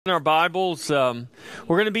In our Bibles, we're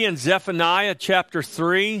going to be in Zephaniah chapter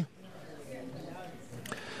 3.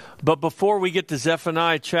 But before we get to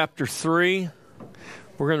Zephaniah chapter 3,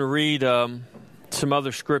 we're going to read some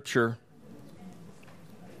other scripture.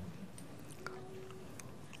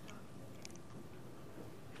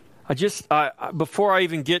 Before I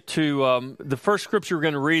even get to the first scripture we're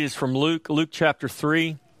going to read is from Luke chapter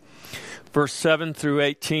 3, verse 7 through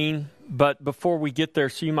 18. But before we get there,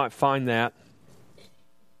 so you might find that,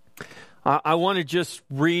 I want to just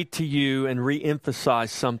read to you and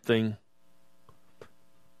re-emphasize something.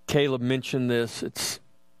 Caleb mentioned this. It's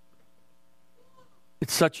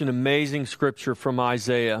such an amazing scripture from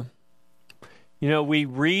Isaiah. You know, we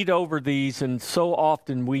read over these and so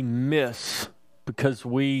often we miss because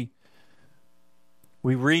we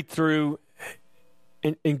read through,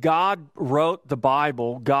 and God wrote the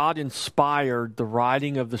Bible. God inspired the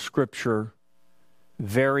writing of the scripture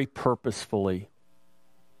very purposefully.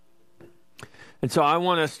 And so I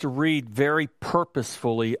want us to read very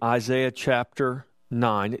purposefully Isaiah chapter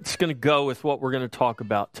 9. It's going to go with what we're going to talk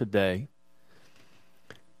about today.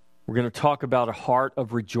 We're going to talk about a heart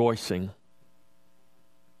of rejoicing.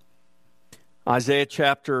 Isaiah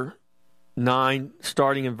chapter 9,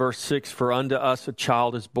 starting in verse 6, "For unto us a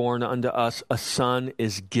child is born, unto us a son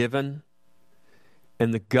is given,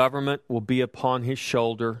 and the government will be upon his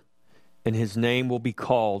shoulder, and his name will be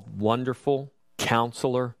called Wonderful,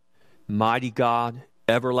 Counselor, Mighty God,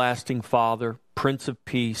 Everlasting Father, Prince of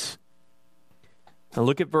Peace." Now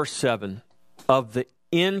look at verse 7. "Of the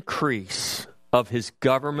increase of his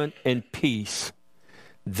government and peace,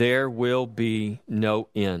 there will be no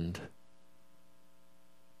end."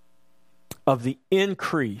 Of the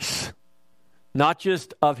increase, not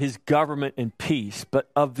just of his government and peace,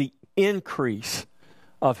 but of the increase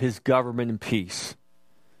of his government and peace,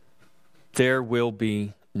 there will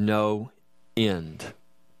be no end.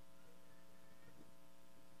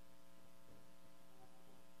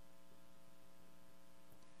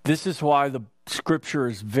 This is why the scripture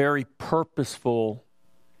is very purposeful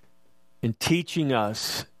in teaching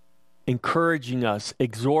us, encouraging us,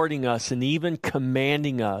 exhorting us, and even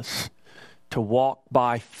commanding us to walk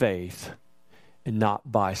by faith and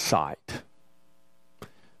not by sight.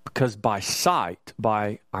 Because by sight,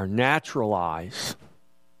 by our natural eyes,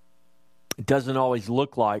 it doesn't always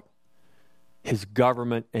look like his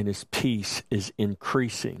government and his peace is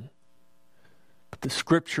increasing. But the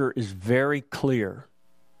scripture is very clear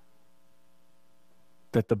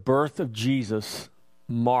that the birth of Jesus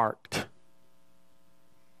marked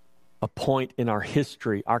a point in our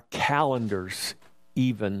history. Our calendars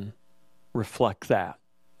even reflect that.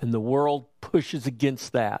 And the world pushes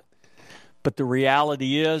against that. But the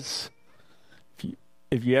reality is,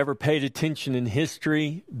 if you ever paid attention in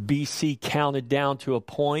history, BC counted down to a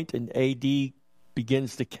point and AD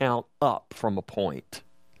begins to count up from a point.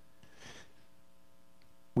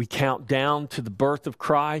 We count down to the birth of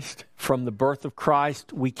Christ. From the birth of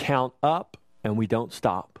Christ, we count up and we don't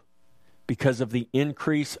stop. Because of the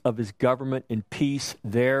increase of his government and peace,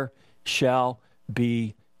 there shall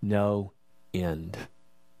be no end.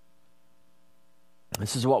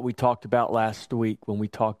 This is what we talked about last week when we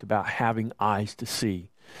talked about having eyes to see.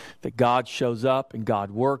 That God shows up and God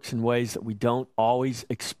works in ways that we don't always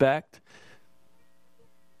expect.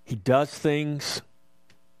 He does things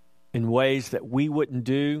in ways that we wouldn't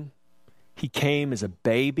do. He came as a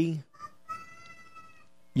baby,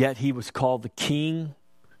 yet he was called the King.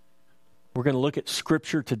 We're going to look at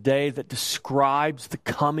scripture today that describes the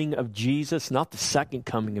coming of Jesus, not the second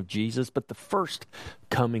coming of Jesus, but the first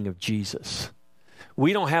coming of Jesus.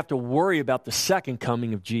 We don't have to worry about the second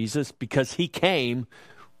coming of Jesus because he came.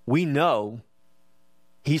 We know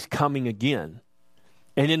he's coming again.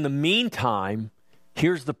 And in the meantime,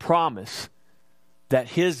 here's the promise: that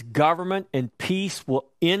his government and peace will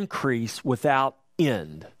increase without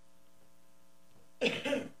end.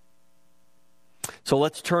 So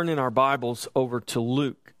let's turn in our Bibles over to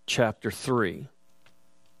Luke chapter 3.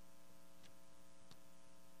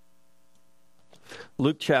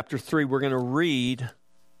 Luke chapter 3, we're going to read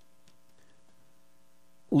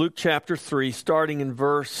Luke chapter 3, starting in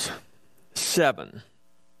verse 7.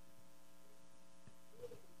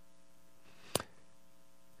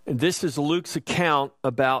 And this is Luke's account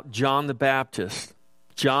about John the Baptist.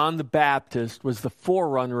 John the Baptist was the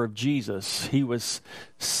forerunner of Jesus. He was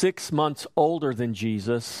 6 months older than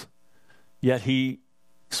Jesus, yet he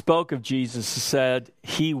spoke of Jesus and said,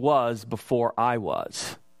 "He was before I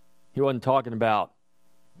was." He wasn't talking about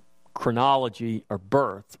chronology or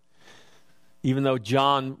birth. Even though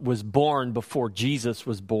John was born before Jesus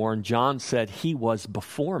was born, John said, "He was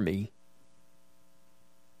before me."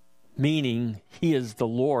 meaning he is the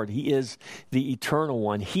Lord. He is the eternal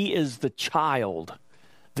one. He is the child,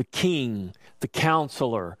 the king, the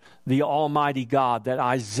counselor, the almighty God that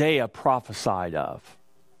Isaiah prophesied of.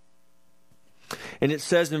 And it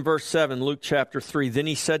says in verse 7, Luke chapter 3, then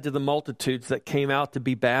he said to the multitudes that came out to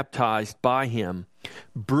be baptized by him,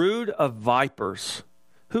 brood of vipers,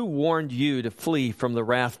 who warned you to flee from the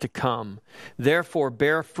wrath to come? Therefore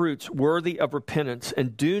bear fruits worthy of repentance,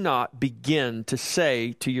 and do not begin to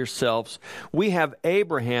say to yourselves, we have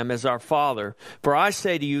Abraham as our father. For I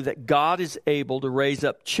say to you that God is able to raise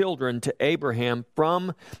up children to Abraham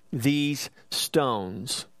from these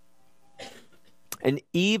stones. And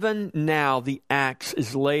even now the axe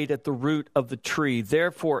is laid at the root of the tree.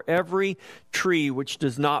 Therefore every tree which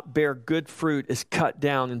does not bear good fruit is cut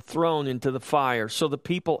down and thrown into the fire. So the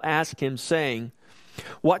people asked him, saying,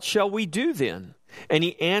 what shall we do then? And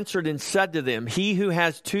he answered and said to them, he who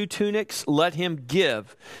has 2 tunics, let him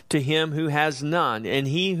give to him who has none. And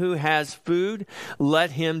he who has food,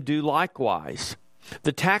 let him do likewise.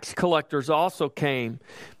 The tax collectors also came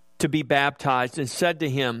to be baptized, and said to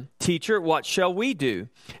him, teacher, what shall we do?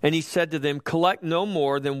 And he said to them, collect no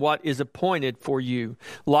more than what is appointed for you.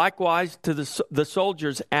 Likewise to the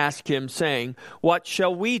soldiers asked him, saying, what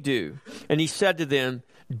shall we do? And he said to them,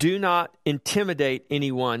 do not intimidate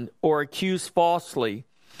anyone or accuse falsely,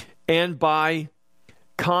 and be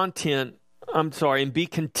content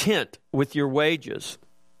with your wages.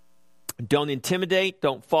 Don't intimidate,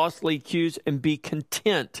 don't falsely accuse, and be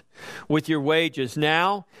content with your wages.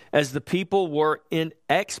 Now, as the people were in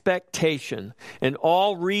expectation, and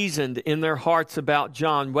all reasoned in their hearts about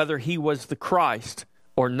John, whether he was the Christ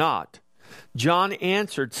or not, John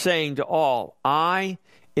answered, saying to all, I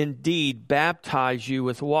indeed baptize you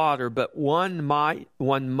with water, but one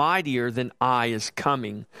mightier than I is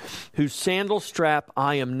coming, whose sandal strap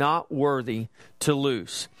I am not worthy to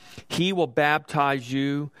loose. He will baptize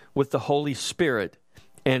you with the Holy Spirit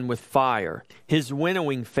and with fire. His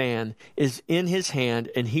winnowing fan is in his hand,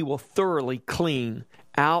 and he will thoroughly clean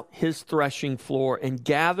out his threshing floor and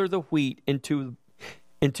gather the wheat into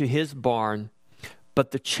his barn,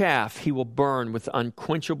 but the chaff he will burn with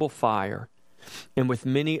unquenchable fire. And with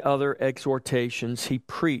many other exhortations he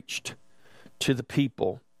preached to the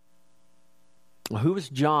people. Who was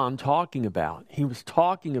John talking about? He was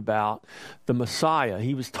talking about the Messiah.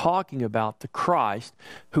 He was talking about the Christ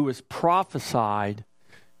who was prophesied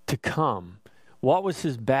to come. What was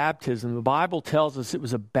his baptism? The Bible tells us it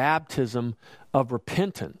was a baptism of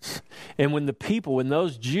repentance. And when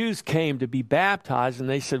those Jews came to be baptized, and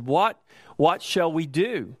they said, what shall we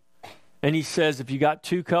do? And he says, if you got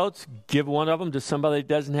 2 coats, give one of them to somebody that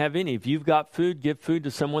doesn't have any. If you've got food, give food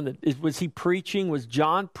to someone that... Was he preaching? Was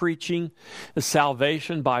John preaching the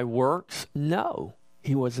salvation by works? No,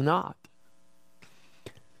 he was not.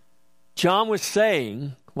 John was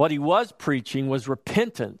saying, what he was preaching was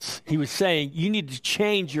repentance. He was saying, you need to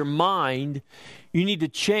change your mind. You need to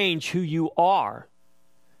change who you are.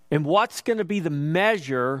 And what's going to be the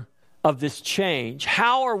measure of this change?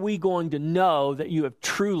 How are we going to know that you have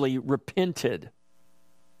truly repented?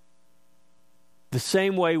 The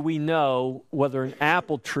same way we know whether an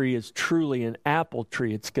apple tree is truly an apple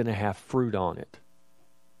tree, it's going to have fruit on it.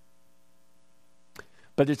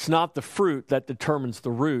 But it's not the fruit that determines the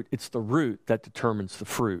root, it's the root that determines the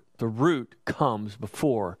fruit. The root comes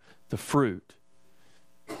before the fruit.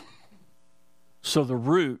 So the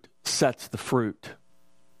root sets the fruit.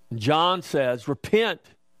 And John says, repent,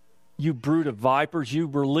 you brood of vipers, you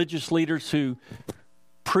religious leaders who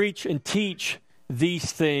preach and teach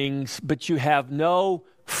these things, but you have no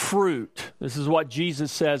fruit. This is what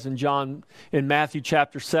Jesus says in Matthew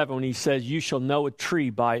chapter 7 when he says, you shall know a tree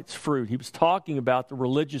by its fruit. He was talking about the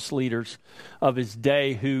religious leaders of his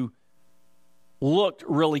day who looked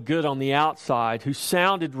really good on the outside, who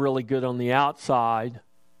sounded really good on the outside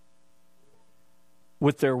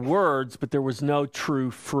with their words, but there was no true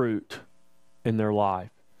fruit in their life.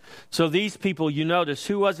 So these people, you notice,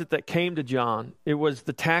 who was it that came to John? It was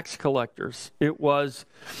the tax collectors. It was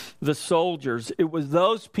the soldiers. It was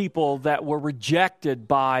those people that were rejected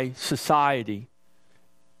by society.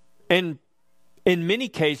 And in many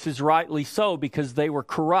cases, rightly so, because they were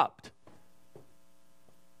corrupt.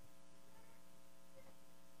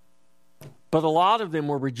 But a lot of them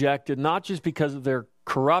were rejected, not just because of their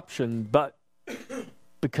corruption, but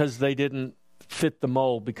because they didn't fit the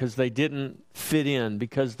mold, because they didn't fit in,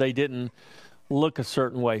 because they didn't look a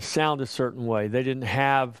certain way, sound a certain way. They didn't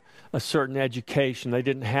have a certain education. They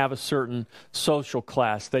didn't have a certain social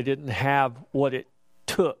class. They didn't have what it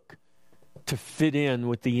took to fit in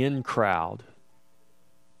with the in crowd.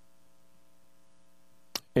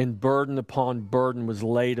 and burden upon burden was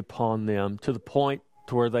laid upon them to the point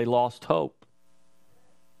to where they lost hope.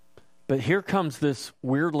 But here comes this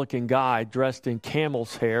weird-looking guy dressed in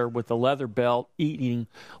camel's hair with a leather belt, eating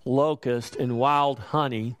locust and wild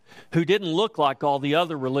honey, who didn't look like all the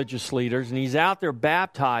other religious leaders, and he's out there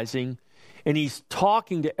baptizing, and he's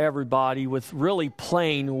talking to everybody with really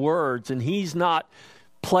plain words, and he's not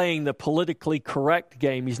playing the politically correct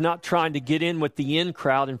game. He's not trying to get in with the in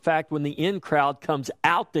crowd. In fact, when the in crowd comes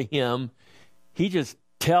out to him, he just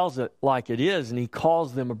tells it like it is, and he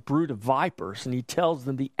calls them a brood of vipers, and he tells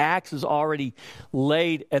them the axe is already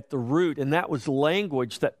laid at the root. And that was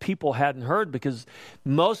language that people hadn't heard, because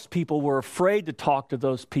most people were afraid to talk to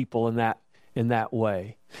those people in that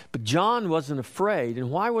way. But John wasn't afraid.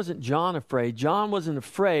 And why wasn't John afraid? John wasn't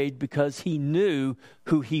afraid because he knew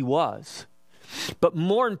who he was. But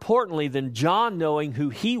more importantly than John knowing who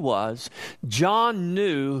he was, John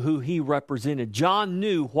knew who he represented. John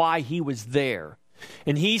knew why he was there.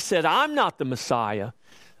 And he said, I'm not the Messiah.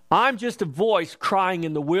 I'm just a voice crying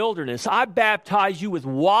in the wilderness. I baptize you with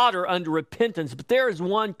water unto repentance, but there is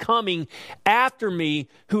one coming after me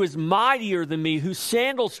who is mightier than me, whose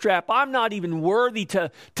sandal strap I'm not even worthy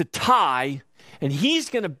to tie, and he's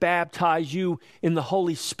going to baptize you in the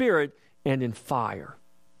Holy Spirit and in fire.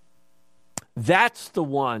 That's the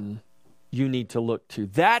one you need to look to.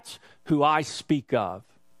 That's who I speak of.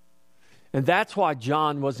 And that's why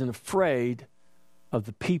John wasn't afraid of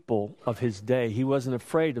the people of his day. He wasn't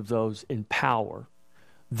afraid of those in power,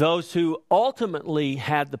 those who ultimately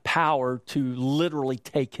had the power to literally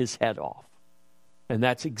take his head off. And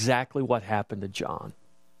that's exactly what happened to John.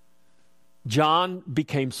 John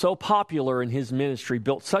became so popular in his ministry,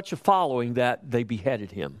 built such a following that they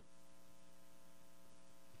beheaded him.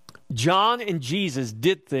 John and Jesus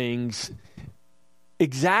did things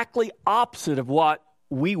exactly opposite of what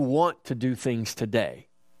we want to do things today.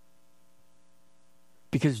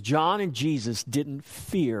 Because John and Jesus didn't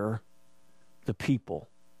fear the people.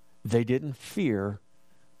 They didn't fear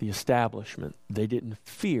the establishment. They didn't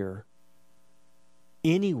fear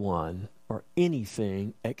anyone or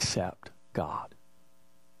anything except God.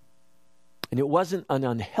 And it wasn't an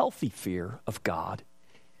unhealthy fear of God.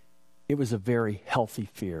 It was a very healthy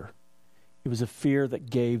fear. It was a fear that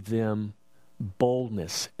gave them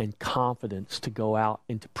boldness and confidence to go out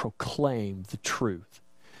and to proclaim the truth.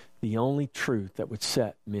 The only truth that would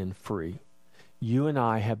set men free. You and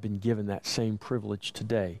I have been given that same privilege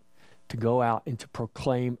today to go out and to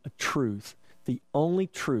proclaim a truth, the only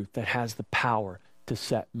truth that has the power to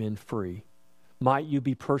set men free. Might you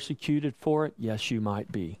be persecuted for it? Yes, you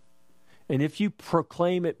might be. And if you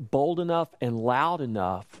proclaim it bold enough and loud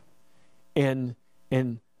enough and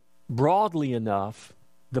broadly enough,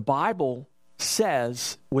 the Bible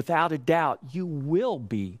says without a doubt you will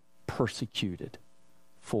be persecuted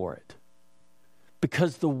for it.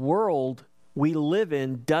 Because the world we live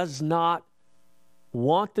in does not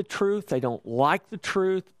want the truth. They don't like the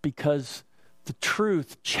truth because the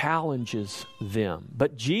truth challenges them.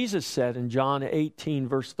 But Jesus said in John 18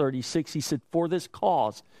 verse 36, he said, "For this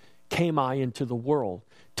cause came I into the world,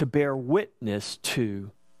 to bear witness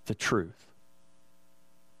to the truth."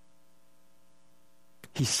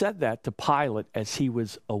 He said that to Pilate as he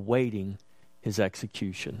was awaiting his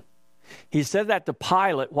execution. He said that to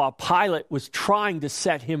Pilate while Pilate was trying to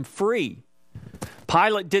set him free.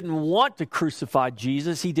 Pilate didn't want to crucify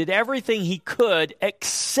Jesus. He did everything he could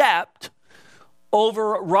except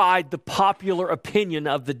override the popular opinion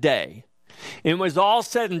of the day. And when it was all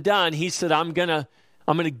said and done, he said, I'm going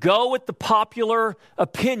to go with the popular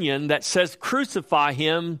opinion that says crucify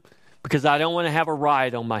him because I don't want to have a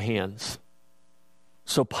riot on my hands.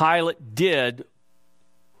 So Pilate did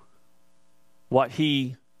what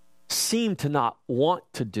he seemed to not want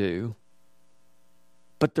to do.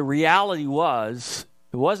 But the reality was,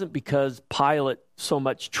 it wasn't because Pilate so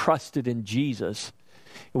much trusted in Jesus.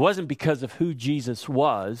 It wasn't because of who Jesus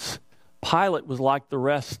was. Pilate was like the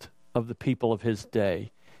rest of the people of his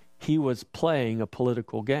day. He was playing a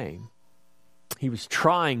political game. He was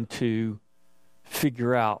trying to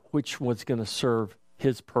figure out which was going to serve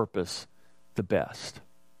his purpose the best.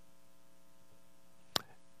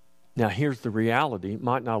 Now, here's the reality. It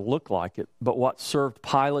might not look like it, but what served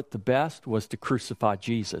Pilate the best was to crucify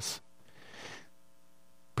Jesus.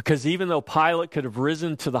 Because even though Pilate could have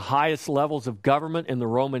risen to the highest levels of government in the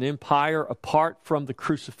Roman Empire, apart from the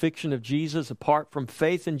crucifixion of Jesus, apart from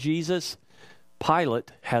faith in Jesus,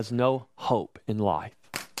 Pilate has no hope in life.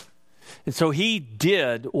 And so he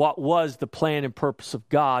did what was the plan and purpose of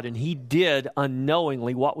God, and he did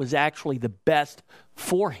unknowingly what was actually the best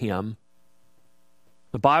for him.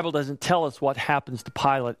 The Bible doesn't tell us what happens to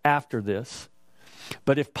Pilate after this.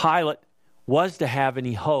 But if Pilate was to have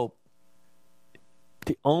any hope,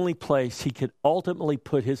 the only place he could ultimately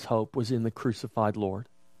put his hope was in the crucified Lord.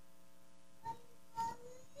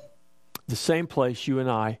 The same place you and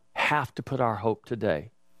I have to put our hope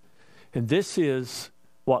today. And this is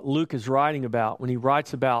what Luke is writing about when he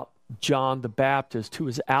writes about John the Baptist, who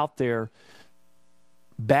is out there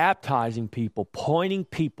baptizing people, pointing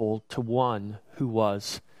people to one who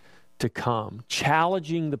was to come,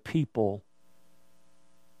 challenging the people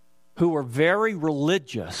who were very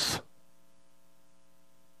religious.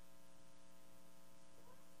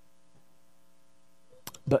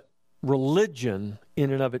 But religion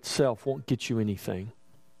in and of itself won't get you anything.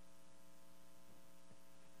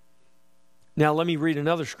 Now let me read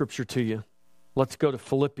another scripture to you. Let's go to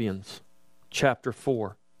Philippians chapter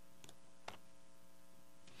 4.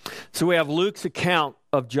 So we have Luke's account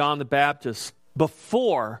of John the Baptist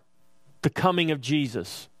before the coming of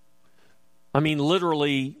Jesus. I mean,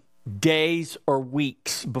 literally days or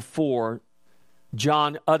weeks before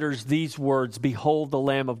John utters these words, "Behold the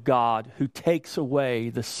Lamb of God who takes away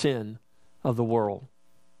the sin of the world."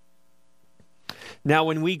 Now,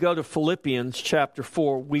 when we go to Philippians chapter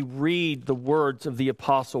 4, we read the words of the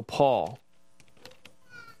Apostle Paul.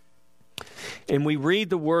 And we read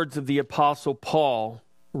the words of the Apostle Paul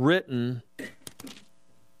written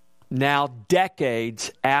now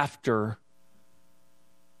decades after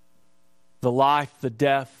the life, the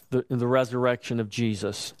death, and the resurrection of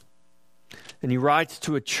Jesus. And he writes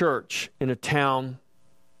to a church in a town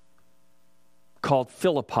called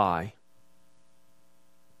Philippi.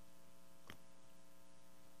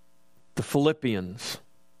 The Philippians,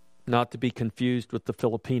 not to be confused with the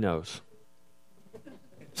Filipinos.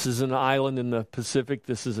 This is an island in the Pacific.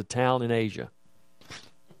 This is a town in Asia.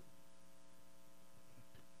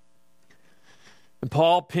 And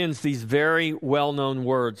Paul pins these very well-known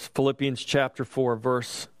words. Philippians chapter 4,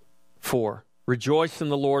 verse 4. Rejoice in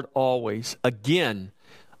the Lord always. Again,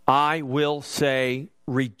 I will say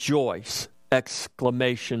rejoice!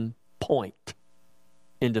 Exclamation point.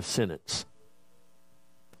 End of sentence.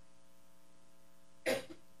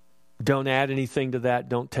 Don't add anything to that.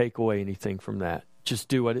 Don't take away anything from that. Just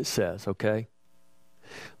do what it says, okay?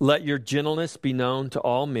 Let your gentleness be known to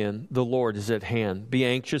all men. The Lord is at hand. Be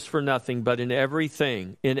anxious for nothing, but in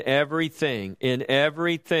everything. Did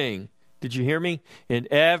you hear me? In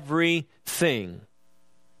everything.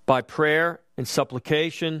 By prayer and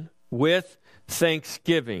supplication with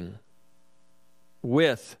thanksgiving.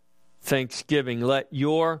 With thanksgiving. Let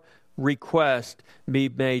your request be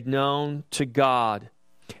made known to God.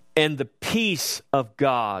 And the peace of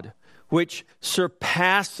God, which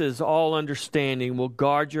surpasses all understanding, will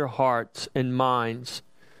guard your hearts and minds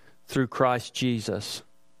through Christ Jesus.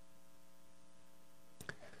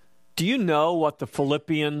 Do you know what the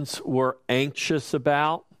Philippians were anxious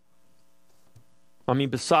about? I mean,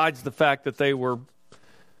 besides the fact that they were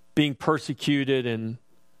being persecuted, and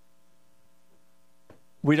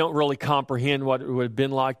we don't really comprehend what it would have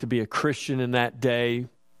been like to be a Christian in that day.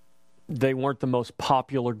 They weren't the most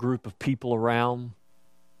popular group of people around.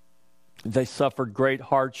 They suffered great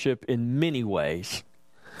hardship in many ways.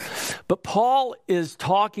 But Paul is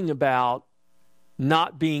talking about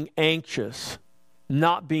not being anxious,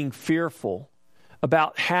 not being fearful,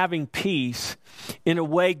 about having peace in a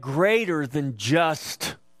way greater than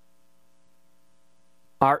just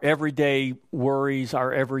our everyday worries,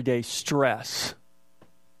 our everyday stress.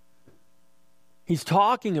 He's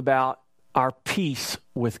talking about our peace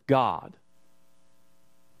with God.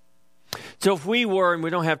 So if we were, and we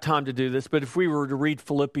don't have time to do this, but if we were to read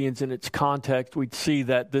Philippians in its context, we'd see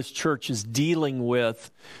that this church is dealing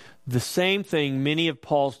with the same thing many of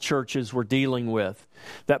Paul's churches were dealing with.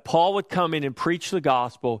 That Paul would come in and preach the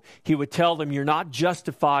gospel. He would tell them, you're not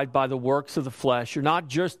justified by the works of the flesh. You're not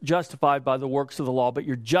just justified by the works of the law, but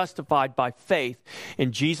you're justified by faith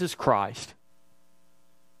in Jesus Christ.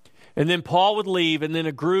 And then Paul would leave, and then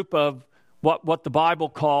a group of what the Bible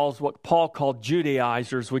calls, what Paul called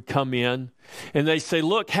Judaizers would come in, and they say,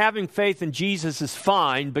 look, having faith in Jesus is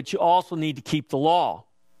fine, but you also need to keep the law.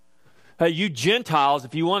 Hey, you Gentiles,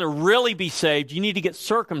 if you want to really be saved, you need to get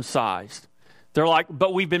circumcised. They're like,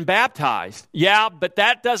 but we've been baptized. Yeah, but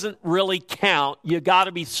that doesn't really count. You got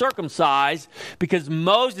to be circumcised because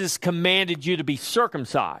Moses commanded you to be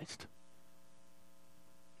circumcised.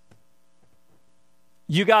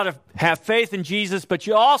 You got to have faith in Jesus, but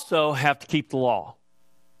you also have to keep the law.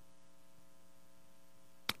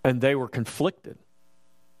 And they were conflicted.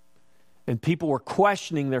 And people were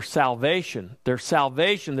questioning their salvation. Their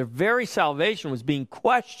salvation, their very salvation was being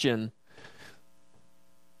questioned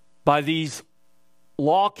by these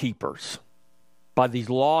law keepers. by these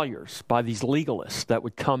lawyers, by these legalists that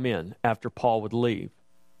would come in after Paul would leave.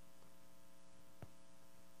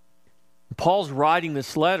 Paul's writing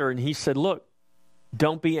this letter and he said, look,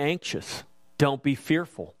 don't be anxious. Don't be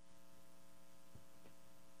fearful.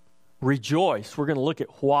 Rejoice. We're going to look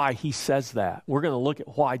at why he says that. We're going to look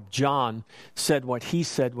at why John said what he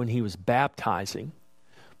said when he was baptizing.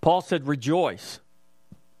 Paul said, rejoice.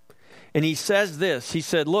 And he says this. He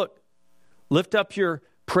said, look, lift up your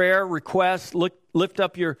prayer requests, lift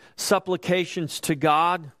up your supplications to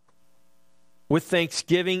God with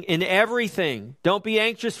thanksgiving in everything. Don't be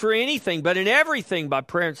anxious for anything, but in everything by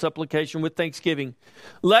prayer and supplication with thanksgiving.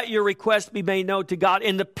 Let your requests be made known to God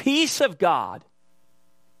in the peace of God.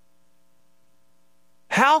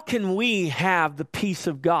 How can we have the peace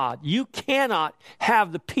of God? You cannot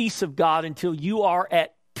have the peace of God until you are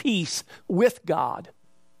at peace with God.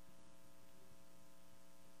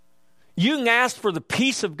 You can ask for the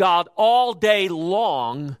peace of God all day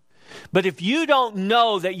long, but if you don't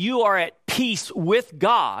know that you are at peace with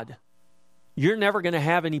God, you're never going to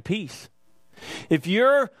have any peace. If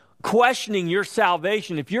you're questioning your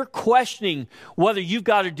salvation, if you're questioning whether you've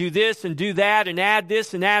got to do this and do that and add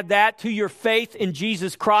this and add that to your faith in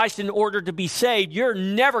Jesus Christ in order to be saved, you're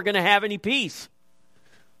never going to have any peace.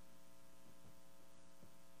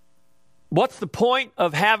 What's the point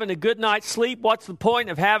of having a good night's sleep? What's the point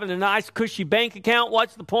of having a nice cushy bank account?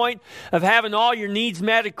 What's the point of having all your needs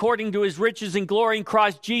met according to his riches and glory in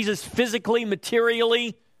Christ Jesus, physically,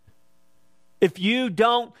 materially, if you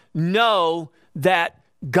don't know that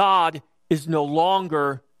God is no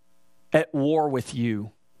longer at war with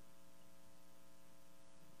you?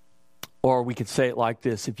 Or we could say it like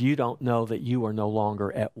this: if you don't know that you are no longer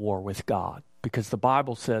at war with God. Because the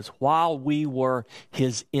Bible says, while we were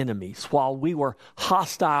his enemies, while we were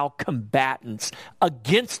hostile combatants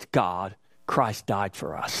against God, Christ died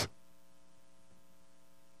for us.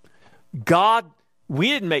 We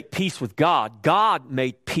didn't make peace with God. God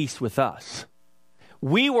made peace with us.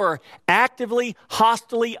 We were actively,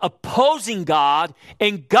 hostily opposing God,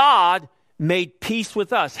 and God made peace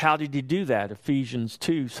with us. How did he do that? Ephesians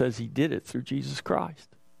 2 says he did it through Jesus Christ.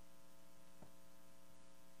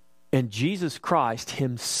 And Jesus Christ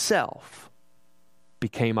himself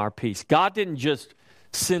became our peace. God didn't just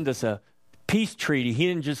send us a peace treaty. He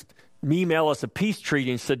didn't just email us a peace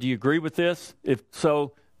treaty and said, do you agree with this? If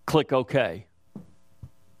so, click OK.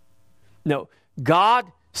 No, God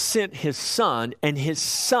sent his Son, and his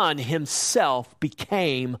Son himself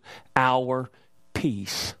became our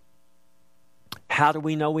peace. How do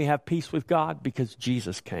we know we have peace with God? Because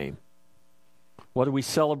Jesus came. What are we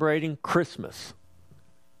celebrating? Christmas.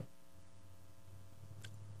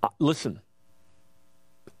 Listen,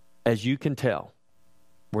 as you can tell,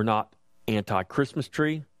 we're not anti-Christmas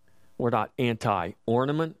tree. We're not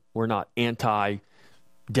anti-ornament. We're not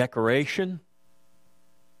anti-decoration.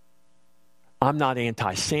 I'm not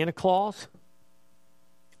anti-Santa Claus.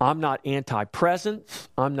 I'm not anti-presents.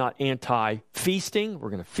 I'm not anti-feasting. We're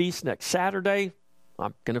going to feast next Saturday.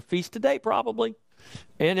 I'm going to feast today probably,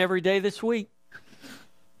 and every day this week.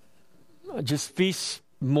 I just feast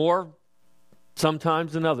more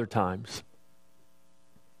sometimes than other times.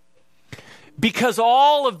 Because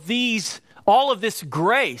all of this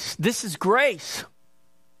grace, this is grace.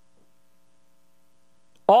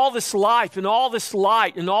 All this life and all this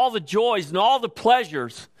light and all the joys and all the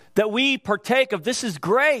pleasures that we partake of, this is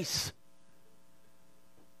grace.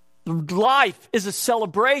 Life is a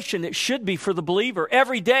celebration. It should be for the believer.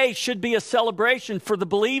 Every day should be a celebration for the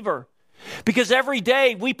believer. Because every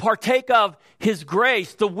day we partake of his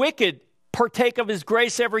grace. The wicked partake of his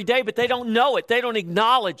grace every day, but they don't know it. They don't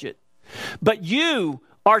acknowledge it. But you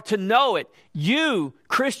are to know it. You,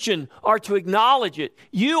 Christian, are to acknowledge it.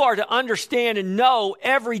 You are to understand and know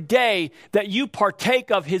every day that you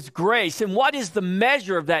partake of his grace. And what is the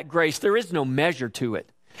measure of that grace? There is no measure to it.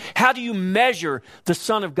 How do you measure the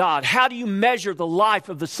Son of God? How do you measure the life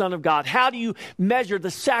of the Son of God? How do you measure the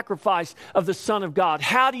sacrifice of the Son of God?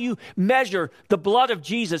 How do you measure the blood of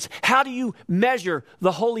Jesus? How do you measure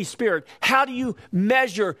the Holy Spirit? How do you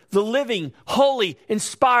measure the living, holy,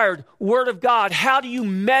 inspired Word of God? How do you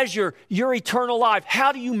measure your eternal life?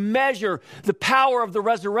 How do you measure the power of the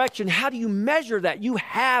resurrection? How do you measure that? You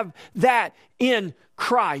have that in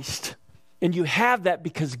Christ. And you have that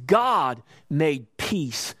because God made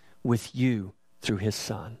peace with you through his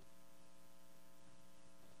Son.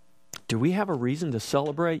 Do we have a reason to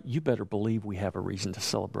celebrate? You better believe we have a reason to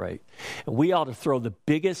celebrate. And we ought to throw the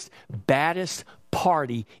biggest, baddest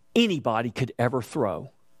party anybody could ever throw.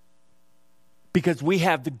 Because we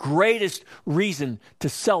have the greatest reason to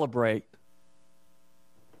celebrate.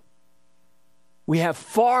 We have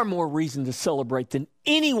far more reason to celebrate than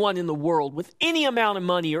anyone in the world with any amount of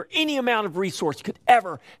money or any amount of resource could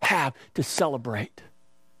ever have to celebrate.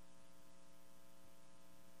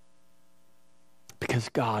 Because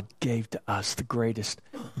God gave to us the greatest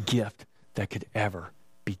gift that could ever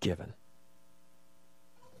be given.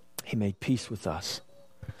 He made peace with us.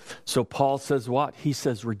 So Paul says what? He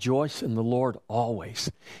says, rejoice in the Lord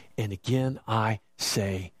always. And again, I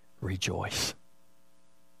say rejoice.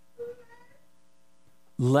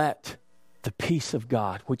 Let the peace of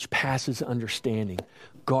God, which passes understanding,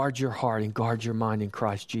 guard your heart and guard your mind in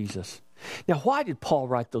Christ Jesus. Now, why did Paul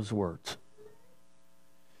write those words?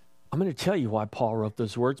 I'm going to tell you why Paul wrote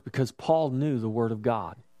those words, because Paul knew the Word of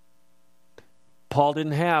God. Paul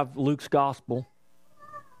didn't have Luke's gospel.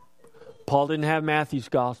 Paul didn't have Matthew's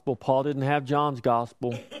gospel. Paul didn't have John's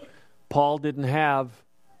gospel. Paul didn't have,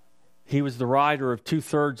 he was the writer of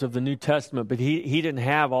 2/3 of the New Testament, but he didn't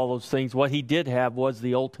have all those things. What he did have was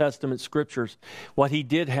the Old Testament scriptures. What he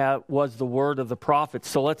did have was the word of the prophets.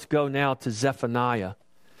 So let's go now to Zephaniah.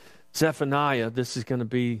 Zephaniah, this is going to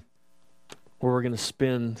be where we're going to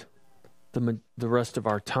spend the rest of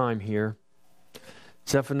our time here.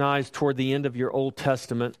 Zephaniah is toward the end of your Old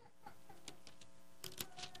Testament.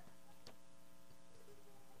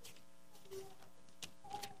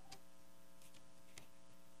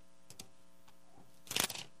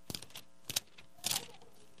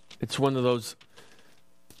 It's one of those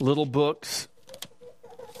little books,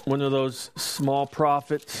 one of those small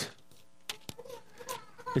prophets.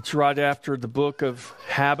 It's right after the book of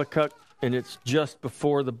Habakkuk, and it's just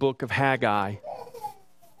before the book of Haggai.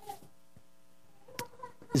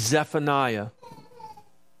 Zephaniah.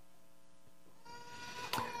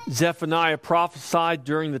 Zephaniah prophesied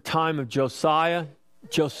during the time of Josiah.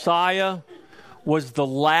 Josiah was the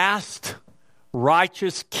last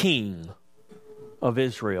righteous king of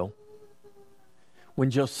Israel.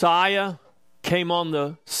 When Josiah came on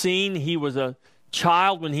the scene, he was a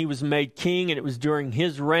child when he was made king, and it was during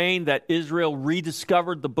his reign that Israel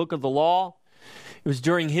rediscovered the book of the law. It was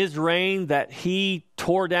during his reign that he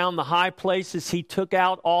tore down the high places. He took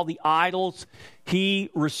out all the idols. He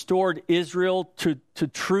restored Israel to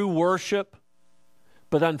true worship.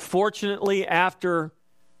 But unfortunately, after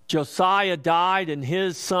Josiah died and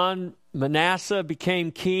his son Manasseh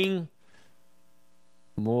became king,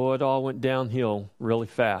 it all went downhill really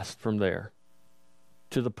fast from there,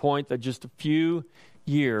 to the point that just a few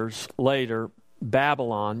years later,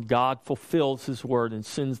 Babylon, God fulfills his word and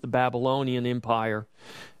sends the Babylonian Empire,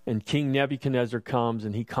 and King Nebuchadnezzar comes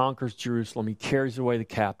and he conquers Jerusalem. He carries away the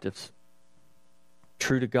captives,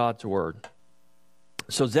 true to God's word.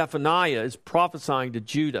 So Zephaniah is prophesying to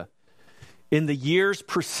Judah in the years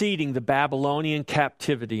preceding the Babylonian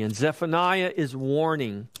captivity, and Zephaniah is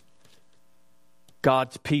warning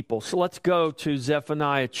God's people. So let's go to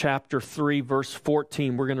Zephaniah chapter 3, verse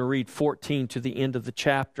 14. We're going to read 14 to the end of the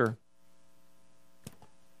chapter.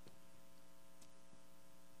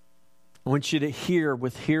 I want you to hear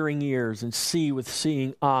with hearing ears and see with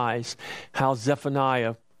seeing eyes how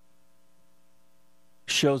Zephaniah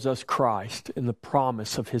shows us Christ and the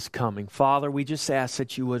promise of his coming. Father, we just ask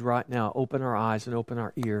that you would right now open our eyes and open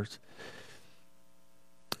our ears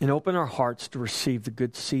and open our hearts to receive the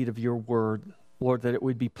good seed of your word. Lord, that it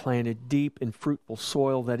would be planted deep in fruitful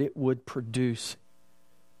soil, that it would produce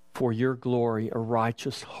for your glory a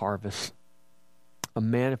righteous harvest, a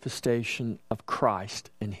manifestation of Christ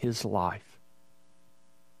and his life.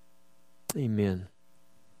 Amen.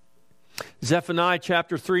 Zephaniah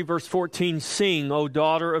chapter 3, verse 14, sing, O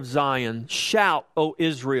daughter of Zion. Shout, O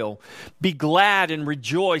Israel. Be glad and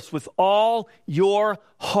rejoice with all your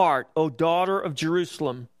heart, O daughter of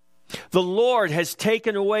Jerusalem. The Lord has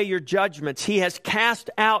taken away your judgments. He has cast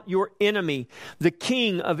out your enemy, the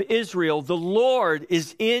King of Israel. The Lord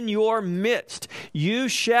is in your midst. You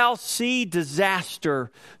shall see disaster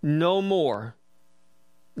no more.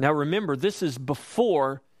 Now remember, this is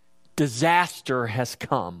before disaster has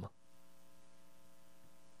come.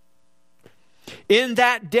 In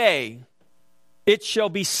that day, it shall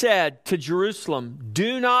be said to Jerusalem,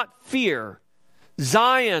 do not fear.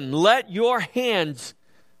 Zion, let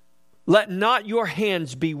not your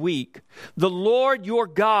hands be weak. The Lord your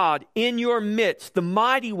God in your midst, the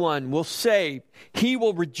mighty one, will save. He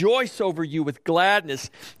will rejoice over you with gladness.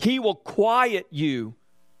 He will quiet you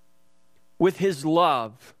with his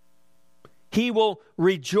love. He will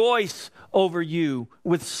rejoice over you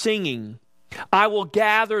with singing. I will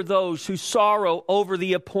gather those who sorrow over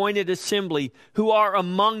the appointed assembly, who are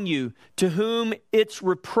among you, to whom its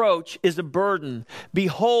reproach is a burden.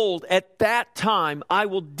 Behold, at that time I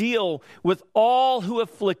will deal with all who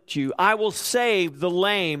afflict you. I will save the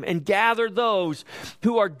lame and gather those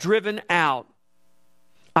who are driven out.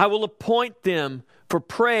 I will appoint them for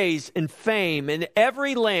praise and fame in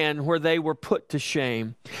every land where they were put to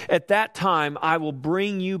shame. At that time I will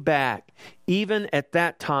bring you back. Even at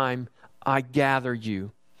that time I gather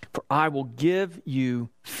you, for I will give you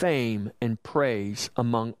fame and praise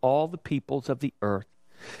among all the peoples of the earth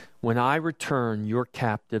when I return your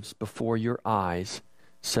captives before your eyes,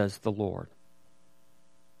 says the Lord.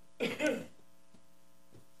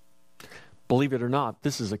 Believe it or not,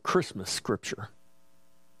 this is a Christmas scripture.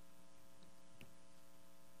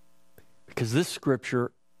 Because this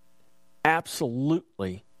scripture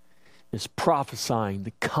absolutely is prophesying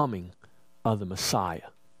the coming of the Messiah.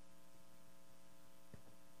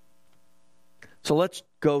 So let's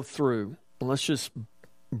go through, and let's just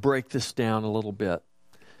break this down a little bit.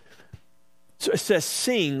 So it says,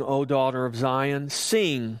 sing, O daughter of Zion,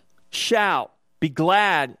 sing, shout, be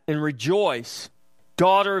glad and rejoice,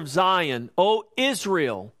 daughter of Zion, O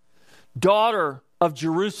Israel, daughter of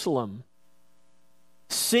Jerusalem.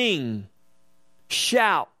 Sing,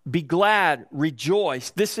 shout, be glad, rejoice.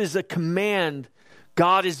 This is a command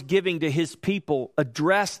God is giving to his people,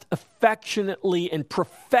 addressed affectionately and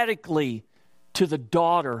prophetically to the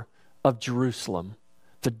daughter of Jerusalem,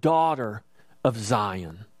 the daughter of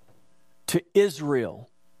Zion, to Israel,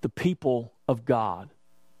 the people of God.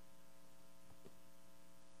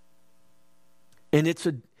 And it's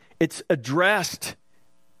addressed,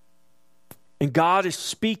 and God is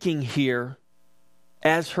speaking here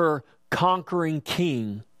as her conquering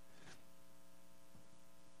king,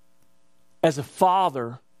 as a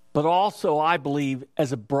father, but also, I believe,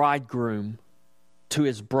 as a bridegroom to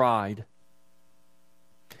his bride.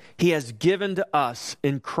 He has given to us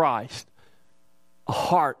in Christ a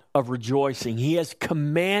heart of rejoicing. He has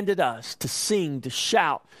commanded us to sing, to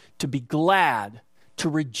shout, to be glad, to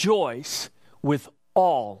rejoice with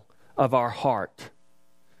all of our heart.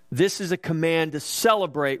 This is a command to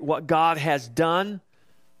celebrate what God has done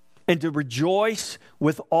and to rejoice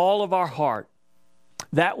with all of our heart.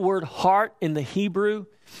 That word heart in the Hebrew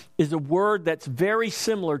is a word that's very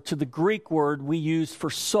similar to the Greek word we use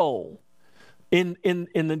for soul. In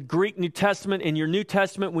the Greek New Testament, in your New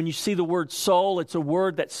Testament, when you see the word soul, it's a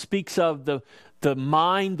word that speaks of the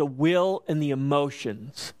mind, the will, and the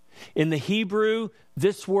emotions. In the Hebrew,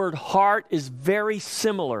 this word heart is very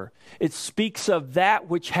similar. It speaks of that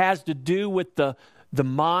which has to do with the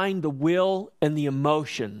mind, the will, and the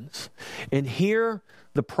emotions. And here,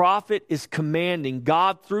 the prophet is commanding,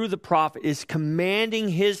 God through the prophet is commanding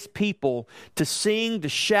his people to sing, to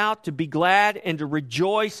shout, to be glad, and to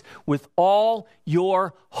rejoice with all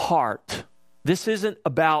your heart. This isn't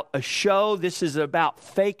about a show. This is about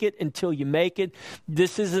fake it until you make it.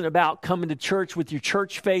 This isn't about coming to church with your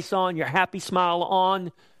church face on, your happy smile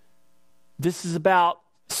on. This is about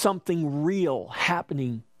something real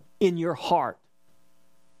happening in your heart.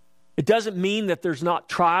 It doesn't mean that there's not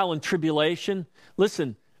trial and tribulation.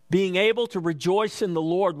 Listen, being able to rejoice in the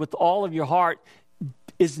Lord with all of your heart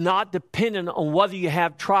is not dependent on whether you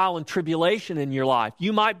have trial and tribulation in your life.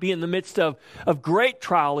 You might be in the midst of great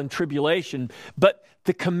trial and tribulation, but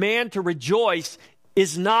the command to rejoice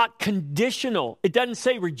is not conditional. It doesn't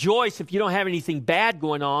say rejoice if you don't have anything bad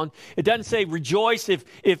going on. It doesn't say rejoice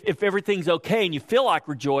if everything's okay and you feel like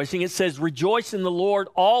rejoicing. It says rejoice in the Lord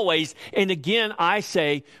always. And again, I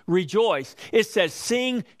say rejoice. It says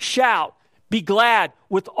sing, shout, be glad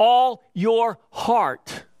with all your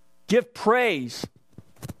heart. Give praise.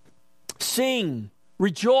 Sing,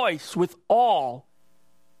 rejoice with all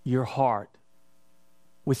your heart,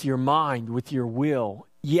 with your mind, with your will.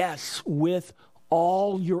 Yes, with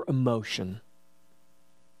all your emotion.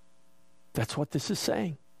 That's what this is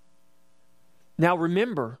saying. Now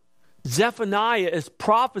remember, Zephaniah is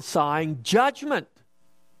prophesying judgment.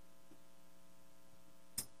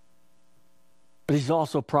 But he's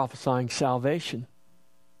also prophesying salvation.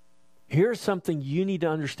 Here's something you need to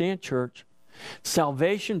understand, church.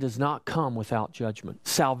 Salvation does not come without judgment.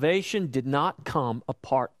 Salvation did not come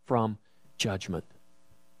apart from judgment.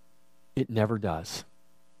 It never does.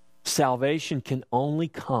 Salvation can only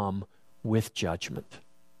come with judgment.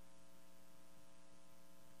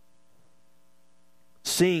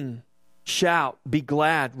 Sing, shout, be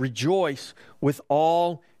glad, rejoice with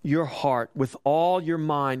all your heart, with all your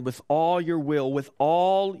mind, with all your will, with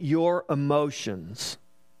all your emotions.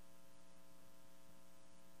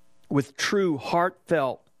 With true,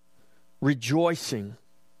 heartfelt rejoicing.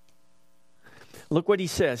 Look what he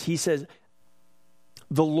says. He says,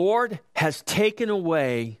 the Lord has taken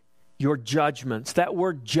away your judgments. That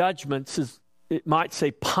word judgments is, it might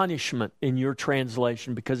say punishment in your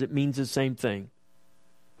translation because it means the same thing.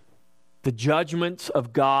 The judgments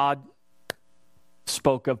of God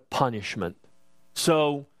spoke of punishment.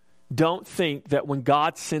 So don't think that when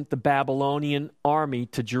God sent the Babylonian army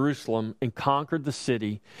to Jerusalem and conquered the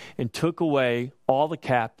city and took away all the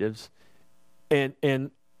captives,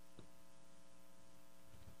 and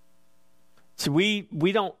so we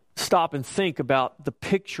don't stop and think about the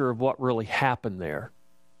picture of what really happened there.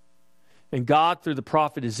 And God, through the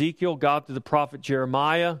prophet Ezekiel, God, through the prophet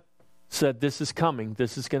Jeremiah, said, this is coming.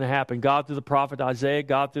 This is going to happen. God, through the prophet Isaiah,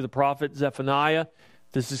 God, through the prophet Zephaniah,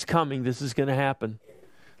 this is coming. This is going to happen.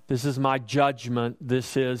 This is my judgment.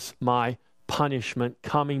 This is my punishment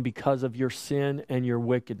coming because of your sin and your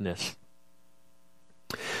wickedness.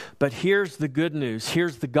 But here's the good news.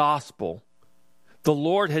 Here's the gospel. The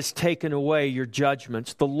Lord has taken away your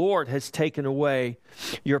judgments. The Lord has taken away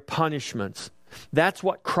your punishments. That's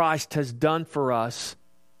what Christ has done for us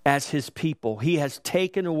as His people. He has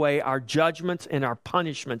taken away our judgments and our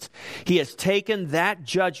punishments. He has taken that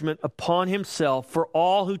judgment upon Himself for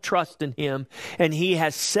all who trust in Him, and He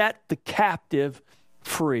has set the captive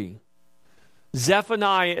free.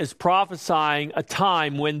 Zephaniah is prophesying a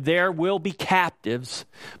time when there will be captives,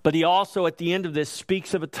 but he also at the end of this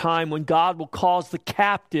speaks of a time when God will cause the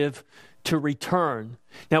captive to return.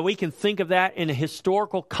 Now we can think of that in a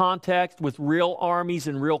historical context with real armies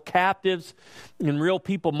and real captives and real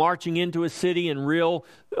people marching into a city and real,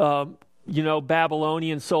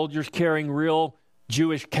 Babylonian soldiers carrying real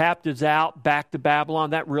Jewish captives out back to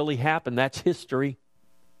Babylon. That really happened. That's history.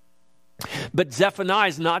 But Zephaniah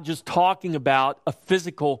is not just talking about a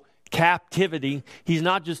physical captivity. He's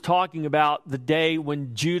not just talking about the day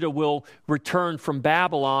when Judah will return from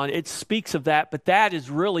Babylon. It speaks of that, but that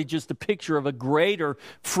is really just a picture of a greater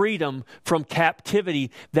freedom from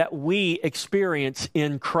captivity that we experience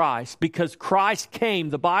in Christ. Because Christ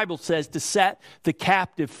came, the Bible says, to set the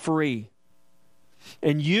captive free.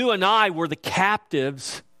 And you and I were the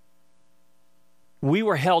captives. We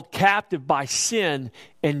were held captive by sin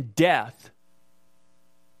and death.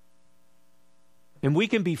 And we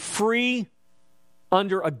can be free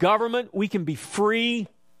under a government. We can be free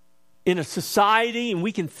in a society, and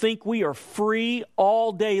we can think we are free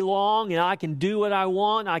all day long, and I can do what I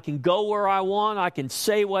want. I can go where I want. I can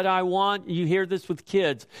say what I want. You hear this with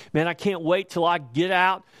kids. Man, I can't wait till I get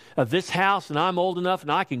out of this house and I'm old enough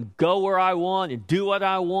and I can go where I want and do what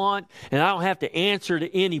I want, and I don't have to answer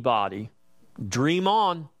to anybody. Dream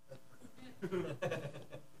on.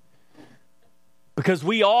 Because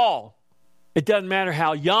we all, it doesn't matter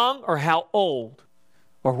how young or how old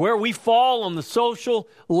or where we fall on the social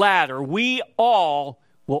ladder, we all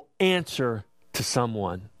will answer to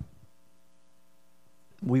someone.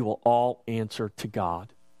 We will all answer to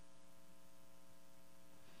God.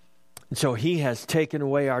 And so He has taken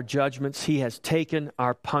away our judgments. He has taken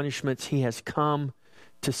our punishments. He has come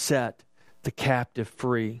to set the captive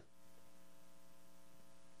free.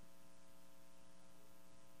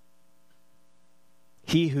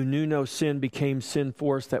 He who knew no sin became sin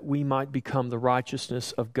for us that we might become the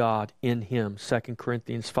righteousness of God in Him. 2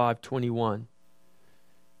 Corinthians 5:21.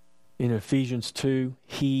 In Ephesians 2,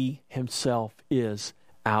 He Himself is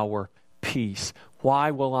our peace.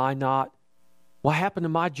 Why will I not? What happened to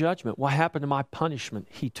my judgment? What happened to my punishment?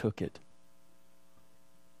 He took it.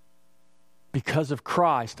 Because of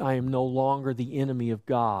Christ, I am no longer the enemy of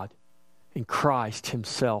God. And Christ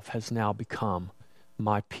Himself has now become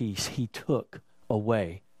my peace. He took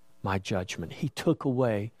away my judgment. He took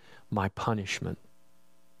away my punishment.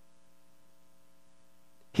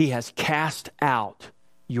 He has cast out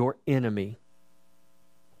your enemy.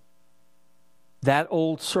 That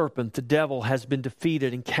old serpent, the devil, has been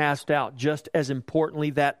defeated and cast out. Just as importantly,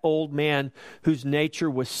 that old man whose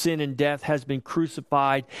nature was sin and death has been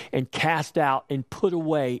crucified and cast out and put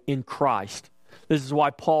away in Christ. This is why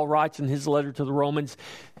Paul writes in his letter to the Romans,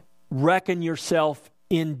 reckon yourself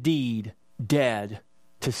indeed dead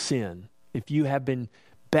to sin. If you have been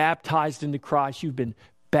baptized into Christ, you've been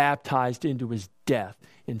baptized into His death,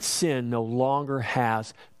 and sin no longer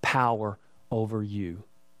has power over you.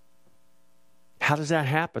 How does that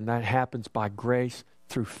happen? That happens by grace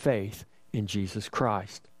through faith in Jesus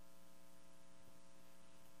Christ.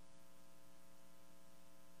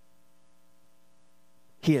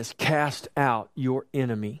 He has cast out your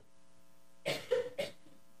enemy.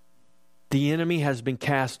 The enemy has been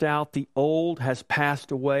cast out. The old has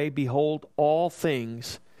passed away. Behold, all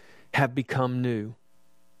things have become new.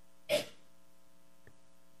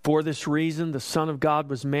 For this reason, the Son of God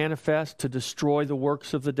was manifest to destroy the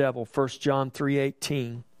works of the devil. 1 John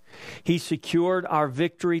 3:18. He secured our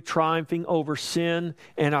victory, triumphing over sin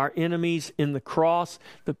and our enemies in the cross.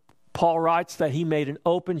 Paul writes that he made an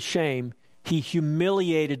open shame. He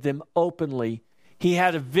humiliated them openly. He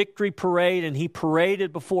had a victory parade, and he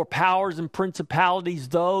paraded before powers and principalities,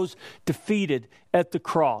 those defeated at the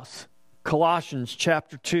cross. Colossians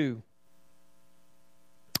chapter 2.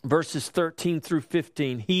 Verses 13 through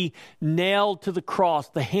 15, he nailed to the cross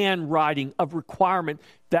the handwriting of requirement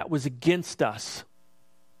that was against us.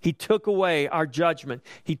 He took away our judgment.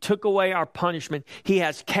 He took away our punishment. He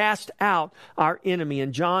has cast out our enemy.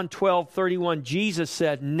 In John 12:31, Jesus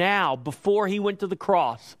said, now, before he went to the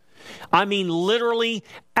cross, I mean literally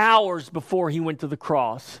hours before he went to the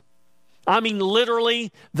cross, I mean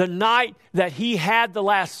literally the night that he had the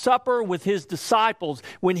Last Supper with his disciples,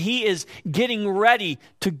 when he is getting ready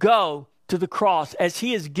to go to the cross, as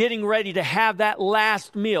he is getting ready to have that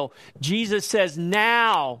last meal, Jesus says,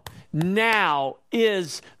 now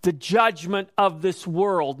is the judgment of this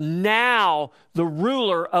world. Now the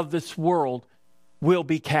ruler of this world will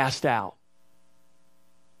be cast out.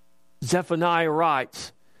 Zephaniah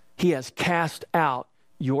writes, he has cast out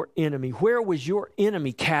your enemy. Where was your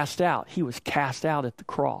enemy cast out? He was cast out at the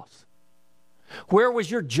cross. Where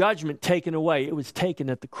was your judgment taken away? It was taken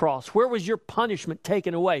at the cross. Where was your punishment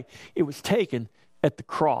taken away? It was taken at the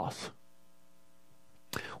cross.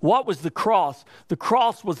 What was the cross? The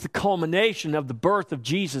cross was the culmination of the birth of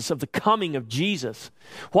Jesus, of the coming of Jesus.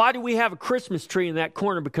 Why do we have a Christmas tree in that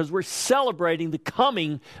corner? Because we're celebrating the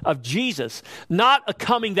coming of Jesus. Not a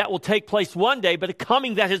coming that will take place one day, but a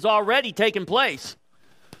coming that has already taken place.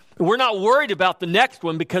 We're not worried about the next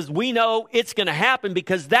one because we know it's going to happen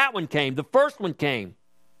because that one came. The first one came.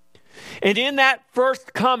 And in that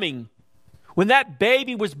first coming, when that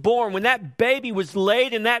baby was born, when that baby was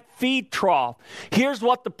laid in that feed trough, here's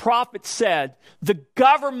what the prophet said. The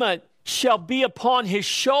government shall be upon his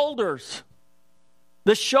shoulders.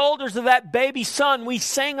 The shoulders of that baby son we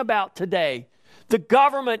sang about today. The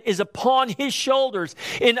government is upon his shoulders,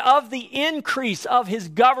 and of the increase of his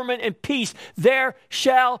government and peace, there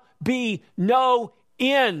shall be no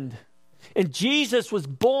end. And Jesus was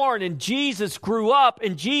born, and Jesus grew up,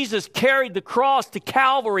 and Jesus carried the cross to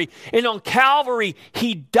Calvary. And on Calvary,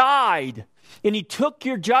 he died, and he took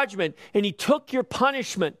your judgment, and he took your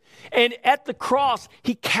punishment. And at the cross,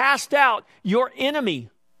 he cast out your enemy.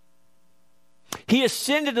 He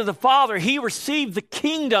ascended to the Father. He received the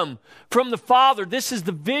kingdom from the Father. This is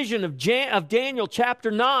the vision of Daniel chapter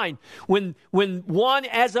 9. When one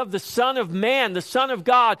as of the Son of Man, the Son of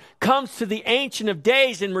God, comes to the Ancient of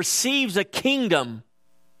Days and receives a kingdom.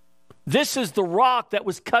 This is the rock that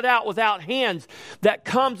was cut out without hands that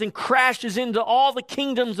comes and crashes into all the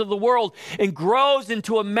kingdoms of the world and grows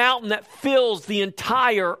into a mountain that fills the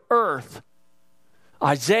entire earth.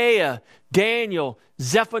 Isaiah, Daniel,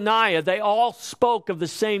 Zephaniah, they all spoke of the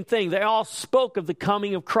same thing. They all spoke of the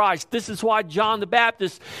coming of Christ. This is why John the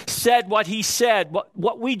Baptist said what he said,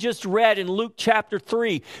 what we just read in Luke chapter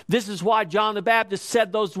 3. This is why John the Baptist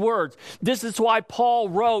said those words. This is why Paul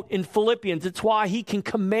wrote in Philippians. It's why he can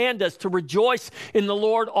command us to rejoice in the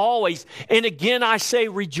Lord always. And again, I say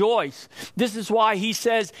rejoice. This is why he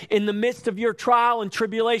says, in the midst of your trial and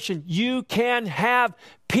tribulation, you can have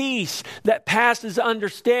peace that passes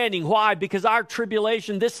understanding. Why? Because our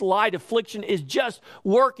tribulation, this light affliction, is just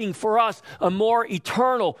working for us a more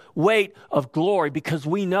eternal weight of glory, because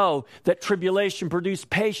we know that tribulation produces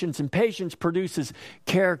patience, and patience produces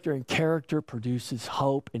character, and character produces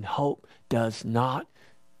hope, and hope does not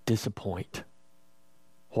disappoint.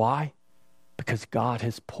 Why? Because God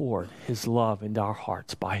has poured his love into our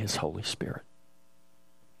hearts by his Holy Spirit.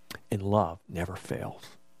 And love never fails.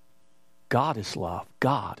 God is love.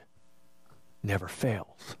 God never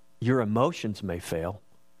fails. Your emotions may fail.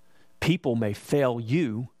 People may fail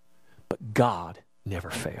you, but God never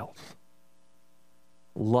fails.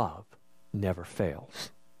 Love never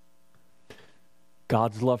fails.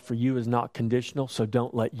 God's love for you is not conditional, so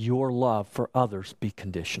don't let your love for others be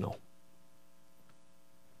conditional.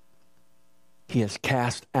 He has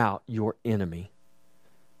cast out your enemy.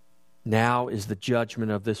 Now is the judgment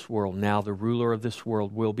of this world. Now the ruler of this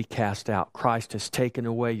world will be cast out. Christ has taken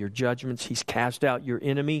away your judgments. He's cast out your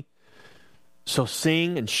enemy. So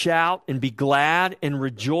sing and shout and be glad and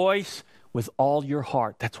rejoice with all your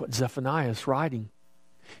heart. That's what Zephaniah is writing.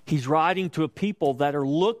 He's writing to a people that are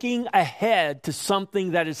looking ahead to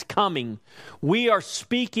something that is coming. We are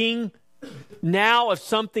speaking now of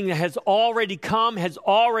something that has already come, has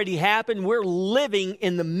already happened. We're living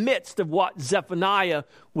in the midst of what Zephaniah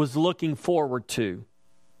was looking forward to.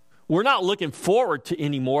 we're not looking forward to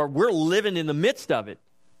anymore. We're living in the midst of it.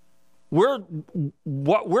 What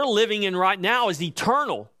we're living in right now is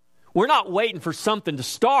eternal. We're not waiting for something to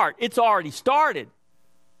start. It's already started.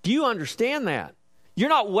 Do you understand that? You're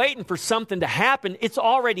not waiting for something to happen. It's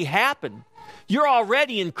already happened. You're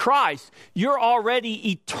already in Christ. You're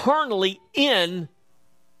already eternally in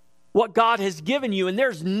what God has given you. And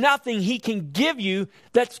there's nothing He can give you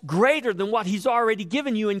that's greater than what He's already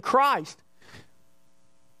given you in Christ.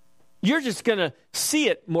 You're just going to see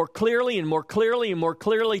it more clearly and more clearly and more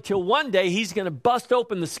clearly till one day He's going to bust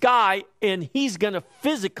open the sky and He's going to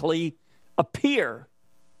physically appear.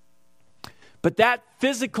 But that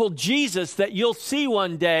physical Jesus that you'll see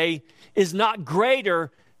one day is not greater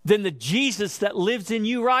than the Jesus that lives in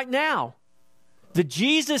you right now. The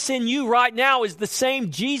Jesus in you right now is the same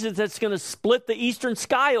Jesus that's going to split the eastern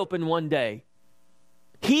sky open one day.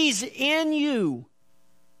 He's in you.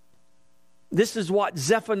 This is what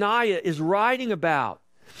Zephaniah is writing about.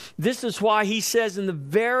 This is why he says in the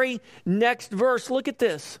very next verse, look at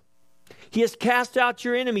this. He has cast out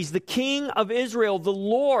your enemies. The King of Israel, the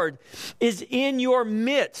Lord, is in your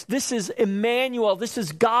midst. This is Emmanuel. This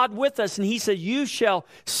is God with us. And He said, you shall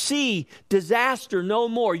see disaster no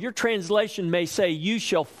more. Your translation may say, you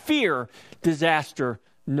shall fear disaster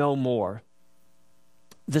no more.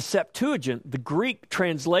 The Septuagint, the Greek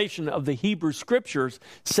translation of the Hebrew Scriptures,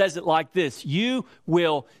 says it like this: you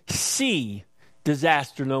will see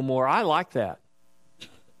disaster no more. I like that.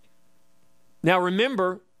 Now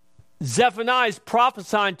remember, Zephaniah is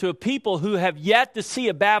prophesying to a people who have yet to see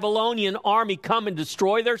a Babylonian army come and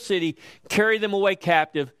destroy their city, carry them away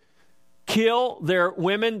captive, kill their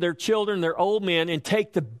women, their children, their old men, and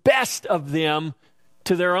take the best of them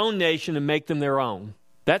to their own nation and make them their own.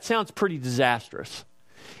 That sounds pretty disastrous.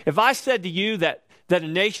 If I said to you that a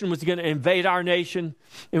nation was going to invade our nation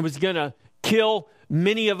and was going to kill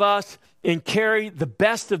many of us and carry the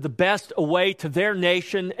best of the best away to their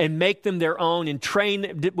nation and make them their own and train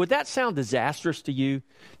them, would that sound disastrous to you?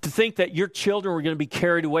 To think that your children were going to be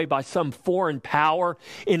carried away by some foreign power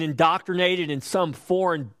and indoctrinated in some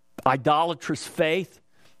foreign idolatrous faith?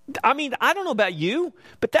 I mean, I don't know about you,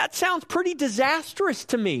 but that sounds pretty disastrous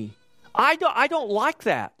to me. I don't like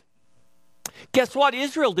that. Guess what?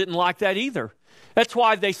 Israel didn't like that either. That's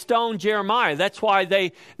why they stoned Jeremiah. That's why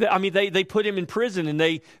they put him in prison, and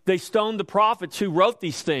they stoned the prophets who wrote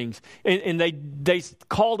these things. And they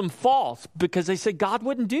called them false because they said God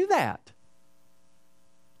wouldn't do that.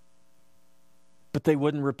 But they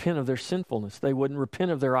wouldn't repent of their sinfulness. They wouldn't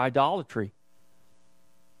repent of their idolatry.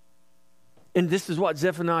 And this is what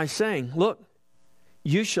Zephaniah is saying. Look,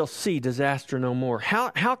 you shall see disaster no more.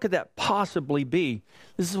 How could that possibly be?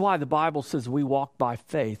 This is why the Bible says we walk by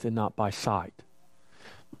faith and not by sight.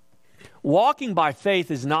 Walking by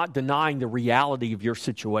faith is not denying the reality of your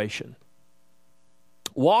situation.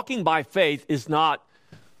 Walking by faith is not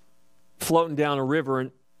floating down a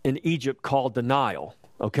river in Egypt called the Nile,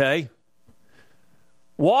 okay?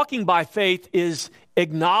 Walking by faith is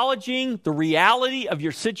acknowledging the reality of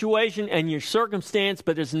your situation and your circumstance,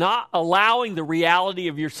 but is not allowing the reality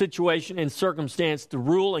of your situation and circumstance to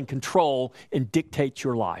rule and control and dictate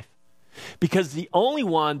your life. Because the only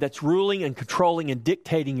one that's ruling and controlling and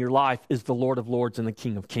dictating your life is the Lord of Lords and the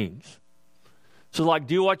King of Kings. So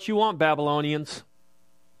do what you want, Babylonians.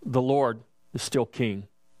 The Lord is still king.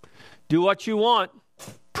 Do what you want,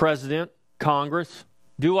 President, Congress.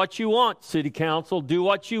 Do what you want, City Council. Do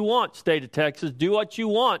what you want, State of Texas. Do what you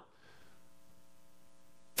want.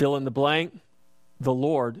 Fill in the blank. The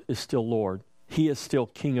Lord is still Lord. He is still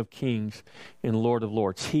King of Kings and Lord of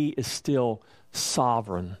Lords. He is still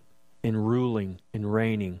sovereign and ruling and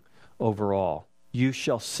reigning over all. You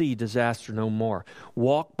shall see disaster no more.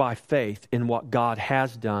 Walk by faith in what God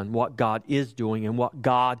has done, what God is doing, and what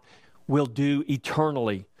God will do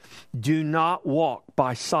eternally. Do not walk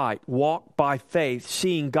by sight. Walk by faith,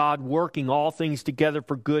 seeing God working all things together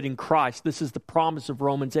for good in Christ. This is the promise of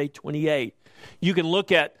Romans 8:28. You can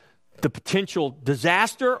look at the potential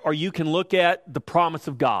disaster, or you can look at the promise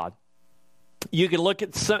of God. You can look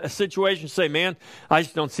at a situation and say, man, I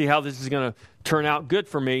just don't see how this is going to turn out good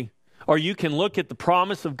for me. Or you can look at the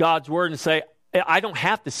promise of God's word and say, I don't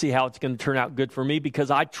have to see how it's going to turn out good for me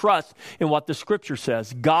because I trust in what the Scripture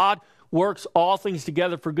says. God works all things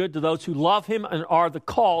together for good to those who love Him and are the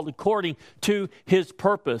called according to His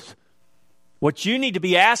purpose. What you need to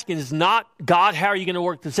be asking is not, God, how are you going to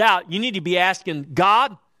work this out? You need to be asking,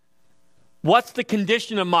 God, what's the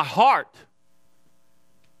condition of my heart?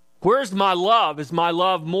 Where's my love? Is my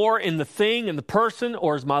love more in the thing and the person,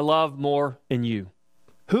 or is my love more in you?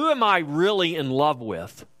 Who am I really in love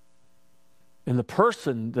with? And the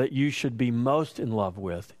person that you should be most in love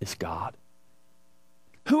with is God.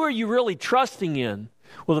 Who are you really trusting in?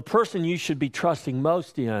 Well, the person you should be trusting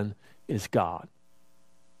most in is God.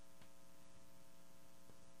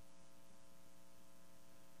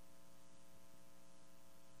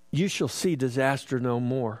 You shall see disaster no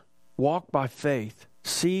more. Walk by faith.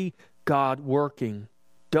 See God working.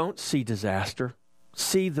 Don't see disaster.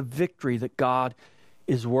 See the victory that God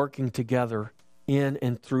is working together in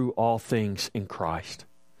and through all things in Christ.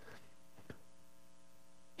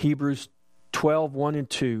 Hebrews 12, 1 and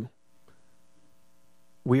 2.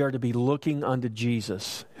 We are to be looking unto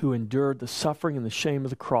Jesus, who endured the suffering and the shame of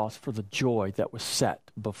the cross for the joy that was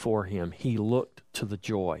set before him. He looked to the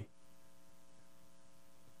joy.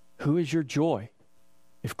 Who is your joy?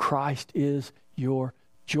 If Christ is your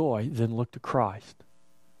joy, then look to Christ.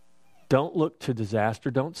 Don't look to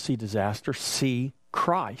disaster. Don't see disaster. See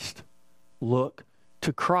Christ. Look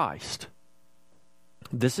to Christ.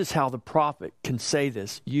 This is how the prophet can say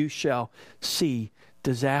this. You shall see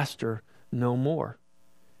disaster no more.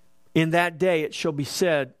 In that day it shall be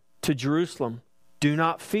said to Jerusalem, do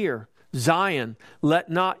not fear. Zion, let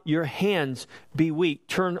not your hands be weak.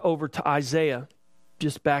 Turn over to Isaiah.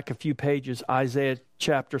 Just back a few pages, Isaiah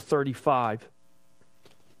chapter 35.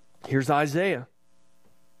 Here's Isaiah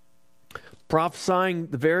prophesying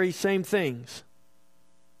the very same things.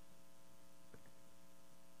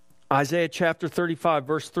 Isaiah chapter 35,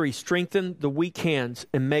 verse 3, strengthen the weak hands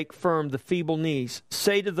and make firm the feeble knees.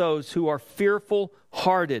 Say to those who are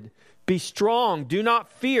fearful-hearted, be strong, do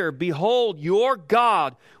not fear. Behold, your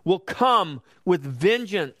God will come with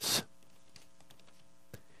vengeance.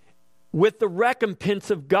 With the recompense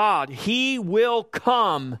of God, He will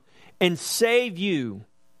come and save you.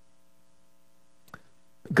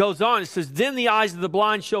 Goes on, it says, then the eyes of the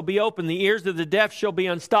blind shall be opened, the ears of the deaf shall be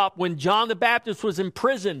unstopped. When John the Baptist was in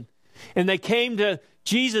prison, and they came to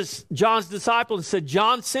Jesus, John's disciples, and said,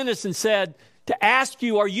 John sent us and said, to ask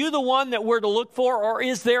you, are you the one that we're to look for, or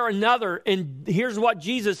is there another? And here's what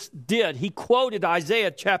Jesus did. He quoted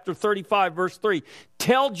Isaiah chapter 35, verse 3.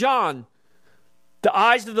 Tell John, the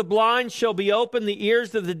eyes of the blind shall be opened, the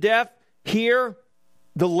ears of the deaf hear,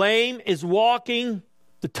 the lame is walking,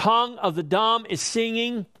 the tongue of the dumb is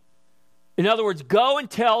singing. In other words, go and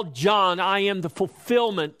tell John, I am the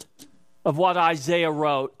fulfillment of what Isaiah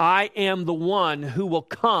wrote. I am the one who will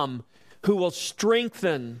come, who will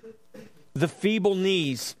strengthen the feeble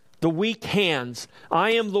knees, the weak hands.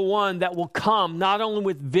 I am the one that will come not only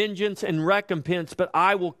with vengeance and recompense, but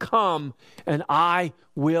I will come and I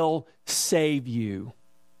will save you.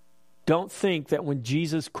 Don't think that when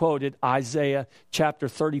Jesus quoted Isaiah chapter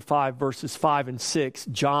 35, verses 5 and 6,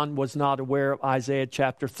 John was not aware of Isaiah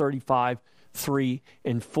chapter 35, 3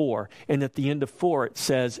 and 4. And at the end of 4, it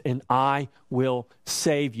says, and I will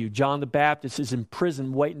save you. John the Baptist is in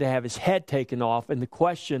prison waiting to have his head taken off. And the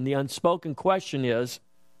question, the unspoken question is,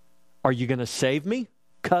 are you going to save me,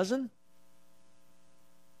 cousin?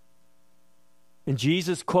 And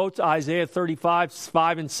Jesus quotes Isaiah 35,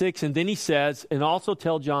 5 and 6, and then he says, and also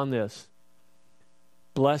tell John this,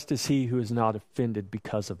 blessed is he who is not offended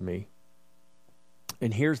because of me.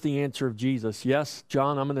 And here's the answer of Jesus. Yes,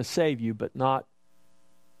 John, I'm going to save you, but not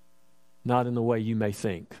in the way you may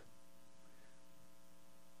think.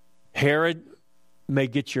 Herod may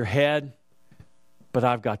get your head, but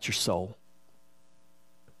I've got your soul.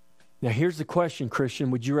 Now here's the question, Christian.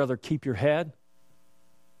 Would you rather keep your head?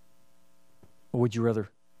 Or would you rather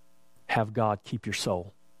have God keep your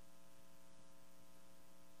soul?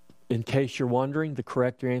 In case you're wondering, the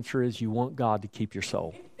correct answer is you want God to keep your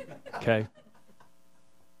soul. Okay?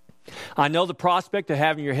 I know the prospect of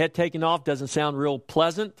having your head taken off doesn't sound real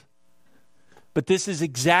pleasant, but this is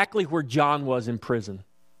exactly where John was in prison.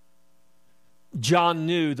 John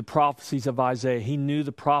knew the prophecies of Isaiah. He knew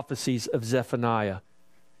the prophecies of Zephaniah.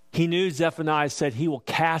 He knew Zephaniah said he will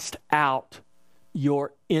cast out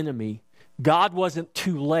your enemy. God wasn't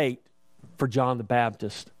too late for John the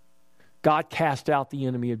Baptist. God cast out the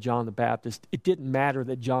enemy of John the Baptist. It didn't matter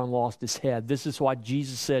that John lost his head. This is why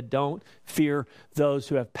Jesus said, don't fear those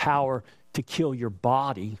who have power to kill your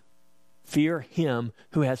body. Fear him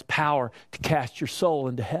who has power to cast your soul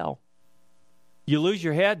into hell. You lose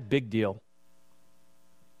your head, big deal.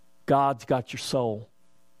 God's got your soul.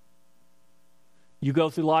 You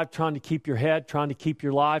go through life trying to keep your head, trying to keep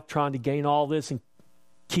your life, trying to gain all this and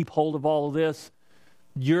keep hold of all of this.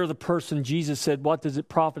 You're the person Jesus said, what does it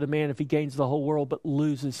profit a man if he gains the whole world but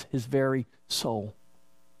loses his very soul?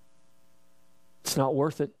 It's not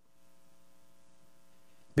worth it.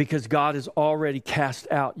 Because God has already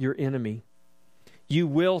cast out your enemy. You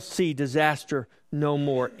will see disaster no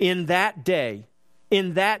more. In that day,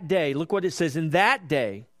 in that day, look what it says, in that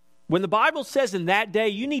day. When the Bible says in that day,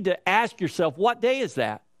 you need to ask yourself, what day is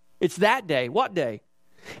that? It's that day. What day?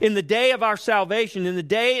 In the day of our salvation, in the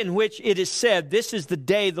day in which it is said, this is the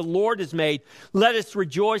day the Lord has made, let us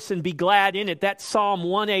rejoice and be glad in it. That's Psalm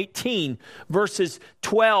 118, verses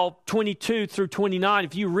 12, 22 through 29.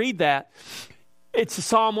 If you read that, it's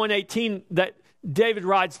Psalm 118 that David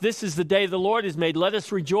writes, this is the day the Lord has made, let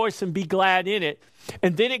us rejoice and be glad in it.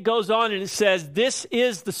 And then it goes on and it says, this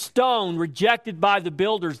is the stone rejected by the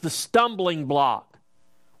builders, the stumbling block.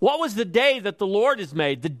 What was the day that the Lord has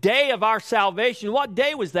made? The day of our salvation. What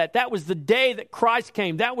day was that? That was the day that Christ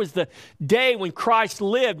came. That was the day when Christ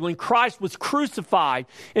lived, when Christ was crucified.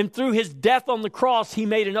 And through his death on the cross, he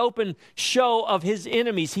made an open show of his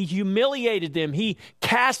enemies. He humiliated them. He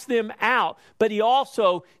cast them out. But he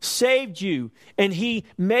also saved you. And he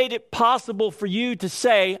made it possible for you to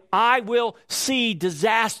say, I will see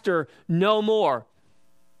disaster no more.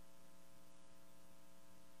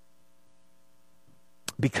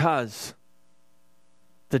 Because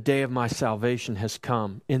the day of my salvation has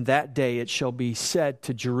come. In that day it shall be said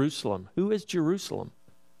to Jerusalem. Who is Jerusalem?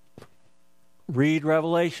 Read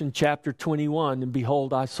Revelation chapter 21. And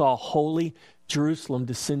behold, I saw holy Jerusalem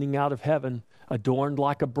descending out of heaven, adorned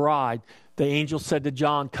like a bride. The angel said to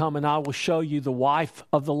John, come and I will show you the wife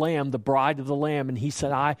of the Lamb, the bride of the Lamb. And he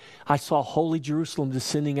said, I saw holy Jerusalem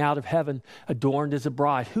descending out of heaven, adorned as a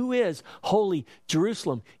bride. Who is holy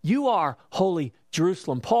Jerusalem? You are holy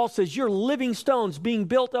Jerusalem. Paul says you're living stones being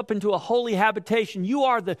built up into a holy habitation. You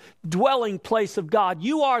are the dwelling place of God.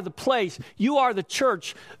 You are the place. You are the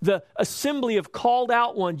church, the assembly of called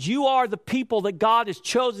out ones. You are the people that God has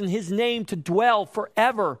chosen his name to dwell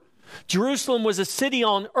forever. Jerusalem was a city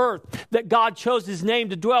on earth that God chose his name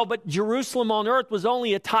to dwell, but Jerusalem on earth was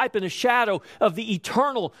only a type and a shadow of the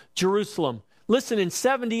eternal Jerusalem. Listen, in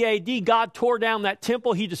 70 AD, God tore down that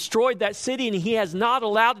temple. He destroyed that city, and he has not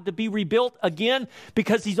allowed it to be rebuilt again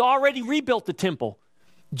because he's already rebuilt the temple.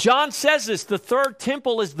 John says this, the third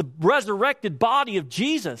temple is the resurrected body of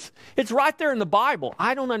Jesus. It's right there in the Bible.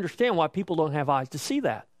 I don't understand why people don't have eyes to see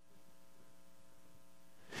that.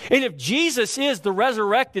 And if Jesus is the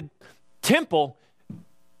resurrected temple,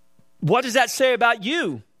 what does that say about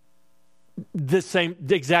you?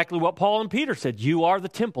 Exactly what Paul and Peter said. You are the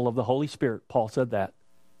temple of the Holy Spirit. Paul said that.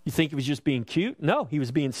 You think he was just being cute? No, he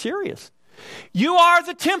was being serious. You are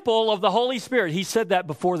the temple of the Holy Spirit. He said that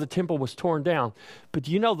before the temple was torn down. But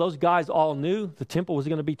do you know those guys all knew the temple was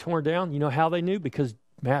going to be torn down? You know how they knew? Because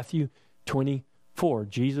Matthew 24,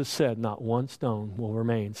 Jesus said, not one stone will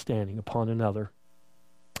remain standing upon another.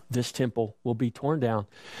 This temple will be torn down,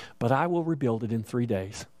 but I will rebuild it in 3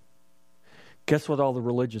 days. Guess what all the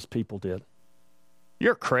religious people did?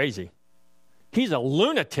 You're crazy. He's a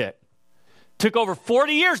lunatic. Took over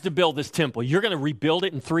 40 years to build this temple. You're going to rebuild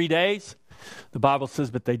it in 3 days? The Bible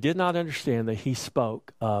says, but they did not understand that he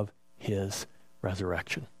spoke of his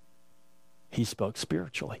resurrection. He spoke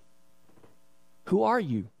spiritually. Who are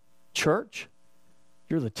you, church?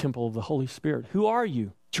 You're the temple of the Holy Spirit. Who are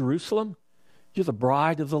you, Jerusalem? You're the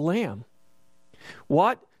bride of the Lamb.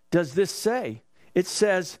 What does this say? It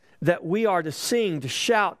says that we are to sing, to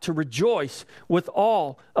shout, to rejoice with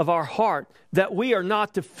all of our heart, that we are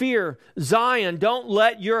not to fear. Zion, don't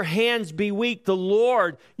let your hands be weak. The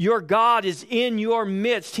Lord, your God, is in your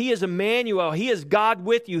midst. He is Emmanuel. He is God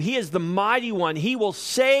with you. He is the mighty one. He will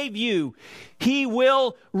save you. He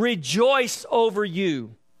will rejoice over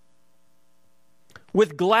you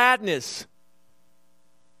with gladness.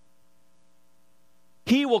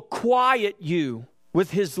 He will quiet you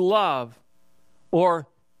with his love, or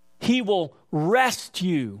he will rest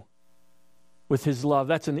you with his love.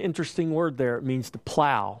 That's an interesting word there. It means to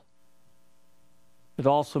plow. It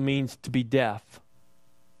also means to be deaf.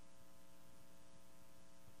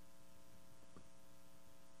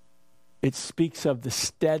 It speaks of the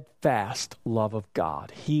steadfast love of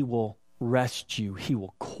God. He will rest you. He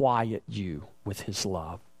will quiet you with his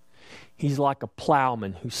love. He's like a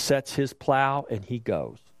plowman who sets his plow and he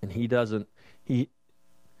goes. And he doesn't, you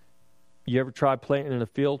ever try planting in a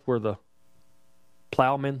field where the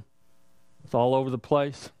plowman is all over the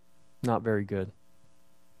place? Not very good.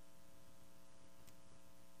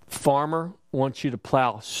 Farmer wants you to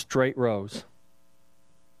plow straight rows.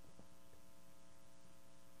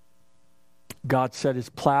 God set his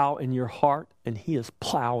plow in your heart, and he is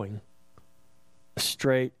plowing a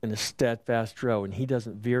straight and a steadfast row, and he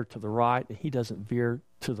doesn't veer to the right, and he doesn't veer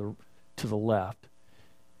to the left.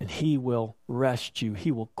 And he will rest you.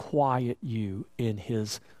 He will quiet you in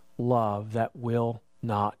his love that will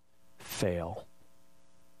not fail.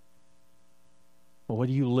 Well, what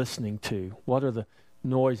are you listening to? What are the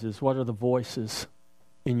noises? What are the voices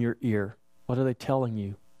in your ear. What are they telling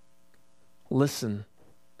you? Listen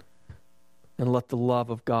and let the love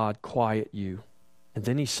of God quiet you. And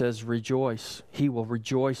then he says, rejoice. He will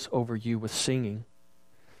rejoice over you with singing.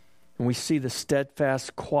 And we see the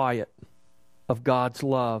steadfast quiet of God's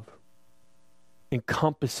love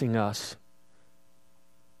encompassing us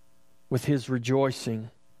with his rejoicing,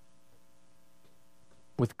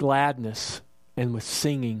 with gladness, and with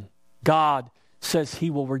singing. God says he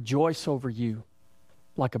will rejoice over you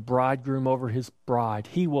like a bridegroom over his bride.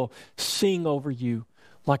 He will sing over you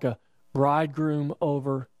like a bridegroom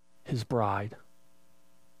over his bride.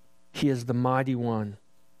 He is the mighty one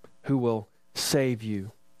who will save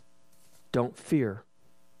you. Don't fear,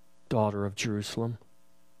 daughter of Jerusalem.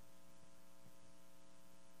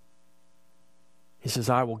 He says,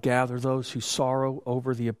 I will gather those who sorrow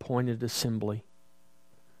over the appointed assembly.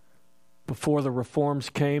 Before the reforms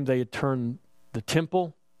came, they had turned the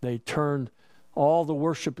temple, they turned all the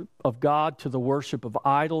worship of God to the worship of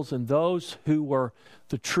idols, and those who were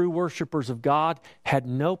the true worshipers of God had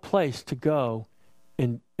no place to go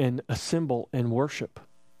and assemble and worship.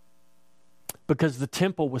 Because the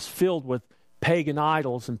temple was filled with pagan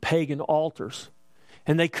idols and pagan altars.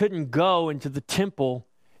 And they couldn't go into the temple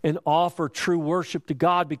and offer true worship to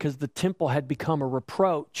God because the temple had become a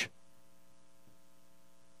reproach.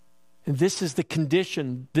 And this is the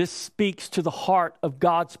condition. This speaks to the heart of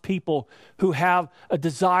God's people who have a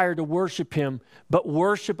desire to worship him, but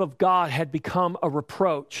worship of God had become a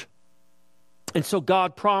reproach. And so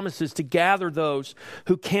God promises to gather those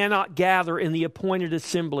who cannot gather in the appointed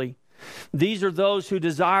assembly. These are those who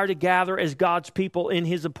desire to gather as God's people in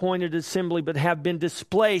his appointed assembly, but have been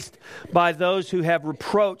displaced by those who have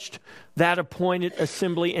reproached that appointed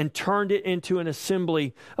assembly and turned it into an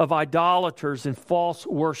assembly of idolaters and false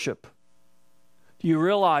worship. Do you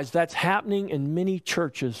realize that's happening in many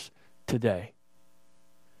churches today?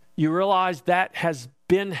 You realize that has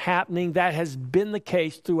been happening, that has been the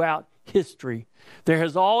case throughout history. There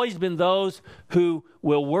has always been those who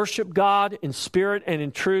will worship God in spirit and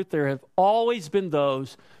in truth. There have always been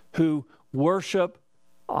those who worship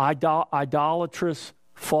idolatrous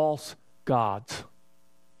false gods.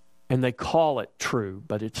 And they call it true,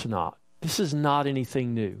 but it's not. This is not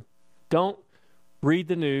anything new. Don't read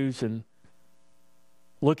the news and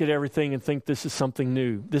look at everything and think this is something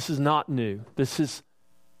new. This is not new. This is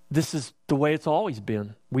the way it's always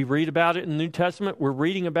been. We read about it in the New Testament. We're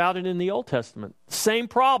reading about it in the Old Testament. Same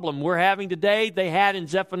problem we're having today, they had in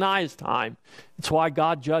Zephaniah's time. It's why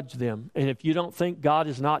God judged them. And if you don't think God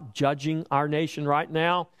is not judging our nation right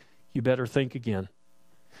now, you better think again.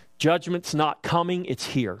 Judgment's not coming, it's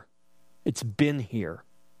here. It's been here.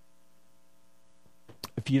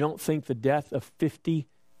 If you don't think the death of 50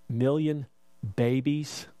 million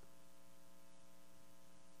babies,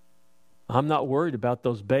 I'm not worried about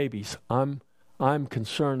those babies. I'm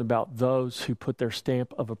concerned about those who put their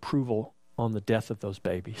stamp of approval on the death of those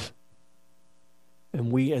babies.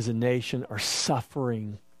 And we as a nation are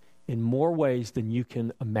suffering in more ways than you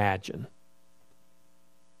can imagine.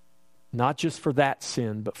 Not just for that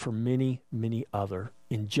sin, but for many, many other.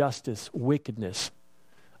 Injustice, wickedness,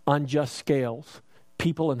 unjust scales,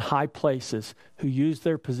 people in high places who use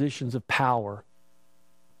their positions of power.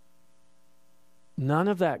 None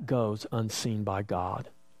of that goes unseen by God,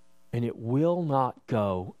 and it will not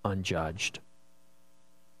go unjudged.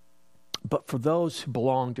 But for those who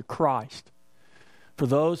belong to Christ, for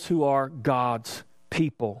those who are God's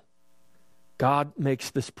people, God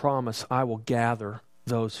makes this promise: I will gather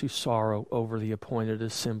those who sorrow over the appointed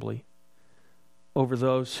assembly, over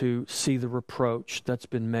those who see the reproach that's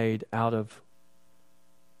been made out of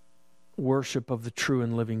worship of the true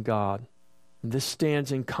and living God. This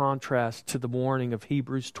stands in contrast to the warning of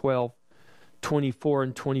Hebrews 12, 24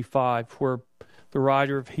 and 25, where the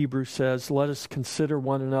writer of Hebrews says, let us consider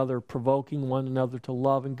one another, provoking one another to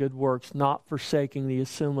love and good works, not forsaking the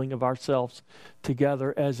assembling of ourselves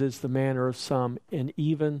together, as is the manner of some, and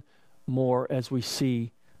even more as we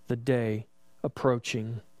see the day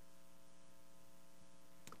approaching.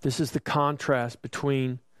 This is the contrast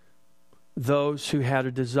between those who had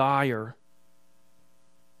a desire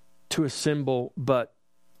to assemble but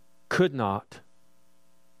could not,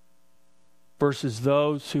 versus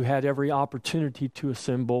those who had every opportunity to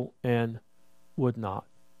assemble and would not,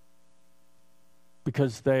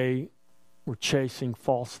 because they were chasing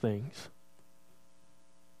false things.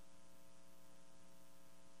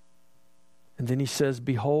 And then he says,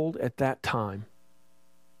 behold, at that time,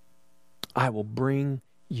 I will bring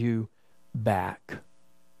you back.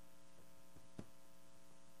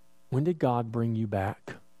 When did God bring you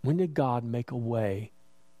back? When did God make a way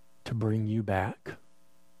to bring you back?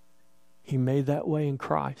 He made that way in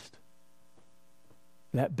Christ.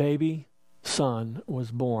 That baby son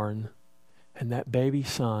was born, and that baby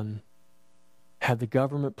son had the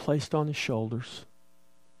government placed on his shoulders,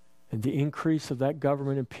 and the increase of that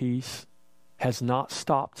government and peace has not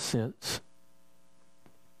stopped since.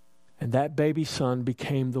 And that baby son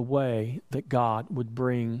became the way that God would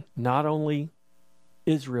bring not only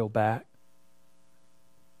Israel back,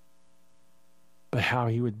 but how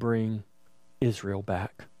he would bring Israel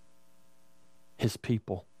back, his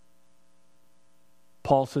people.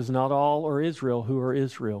 Paul says, not all are Israel who are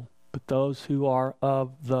Israel, but those who are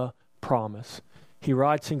of the promise. He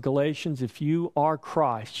writes in Galatians, if you are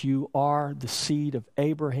Christ, you are the seed of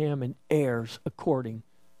Abraham and heirs according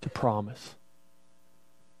to promise.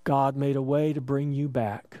 God made a way to bring you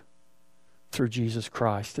back through Jesus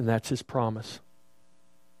Christ, and that's his promise.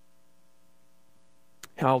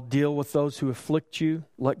 I'll deal with those who afflict you.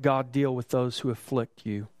 Let God deal with those who afflict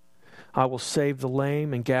you. I will save the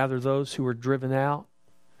lame and gather those who are driven out.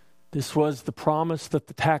 This was the promise that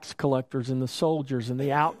the tax collectors and the soldiers and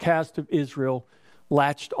the outcast of Israel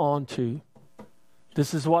latched onto.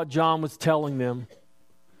 This is what John was telling them.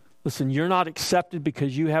 Listen, you're not accepted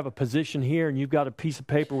because you have a position here and you've got a piece of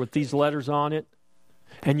paper with these letters on it.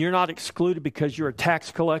 And you're not excluded because you're a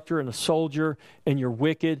tax collector and a soldier and you're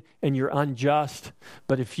wicked and you're unjust.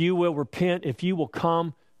 But if you will repent, if you will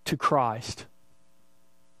come to Christ,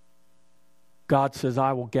 God says,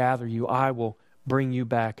 I will gather you. I will bring you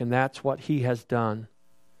back. And that's what he has done.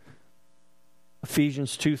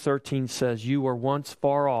 Ephesians 2:13 says, you were once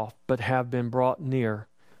far off, but have been brought near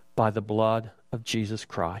by the blood of Jesus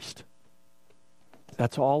Christ.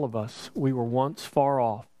 That's all of us. We were once far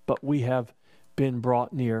off, but we have been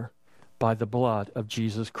brought near by the blood of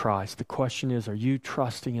Jesus Christ. The question is, are you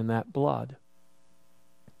trusting in that blood?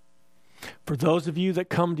 For those of you that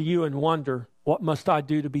come to you and wonder, what must I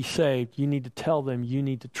do to be saved? You need to tell them you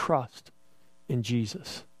need to trust in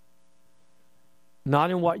Jesus.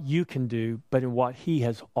 Not in what you can do, but in what he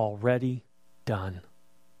has already done.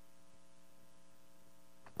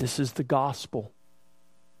 This is the gospel.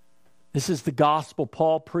 This is the gospel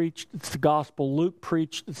Paul preached. It's the gospel Luke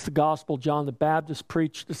preached. It's the gospel John the Baptist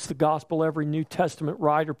preached. It's the gospel every New Testament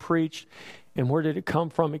writer preached. And where did it come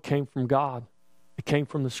from? It came from God. It came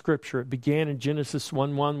from the Scripture. It began in Genesis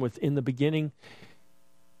 1:1 with in the beginning,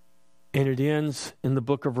 and it ends in the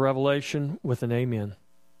book of Revelation with an amen.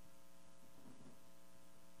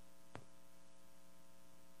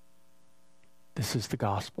 This is the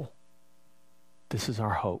gospel. This is our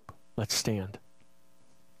hope. Let's stand.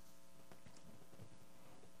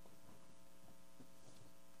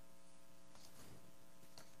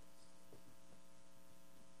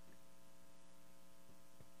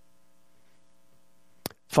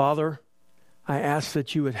 Father, I ask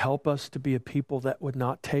that you would help us to be a people that would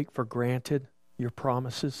not take for granted your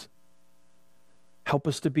promises. Help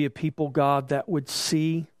us to be a people, God, that would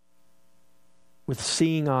see with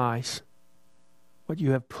seeing eyes what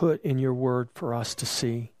you have put in your word for us to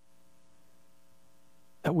see.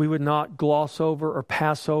 That we would not gloss over or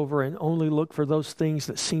pass over and only look for those things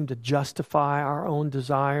that seem to justify our own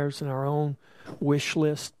desires and our own wish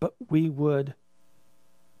list, but we would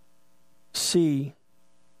see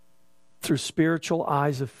through spiritual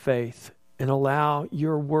eyes of faith and allow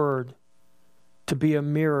your word to be a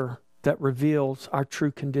mirror that reveals our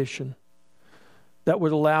true condition. That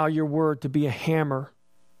would allow your word to be a hammer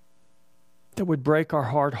that would break our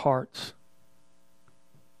hard hearts.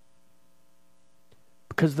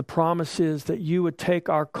 Because the promise is that you would take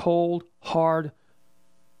our cold, hard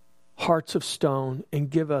hearts of stone and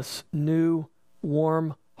give us new,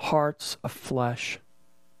 warm hearts of flesh.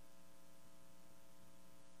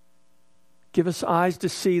 Give us eyes to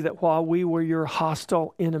see that while we were your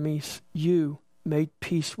hostile enemies, you made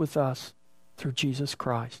peace with us through Jesus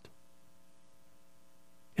Christ.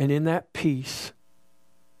 And in that peace,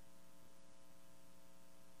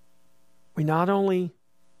 we not only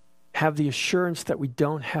have the assurance that we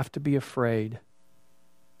don't have to be afraid,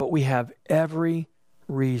 but we have every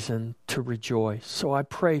reason to rejoice. So I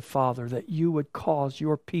pray, Father, that you would cause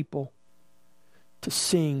your people to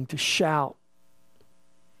sing, to shout,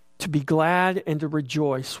 to be glad and to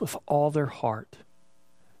rejoice with all their heart.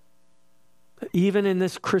 Even in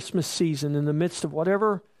this Christmas season, in the midst of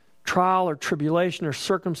whatever trial or tribulation or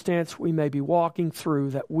circumstance we may be walking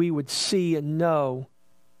through, that we would see and know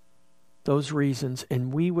those reasons,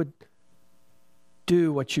 and we would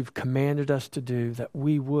do what you've commanded us to do, that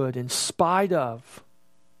we would, in spite of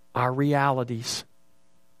our realities,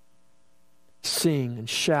 sing and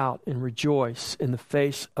shout and rejoice in the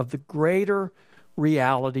face of the greater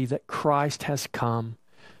reality that Christ has come.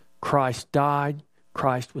 Christ died,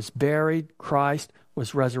 Christ was buried, Christ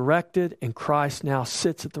was resurrected, and Christ now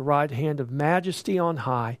sits at the right hand of majesty on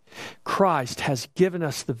high. Christ has given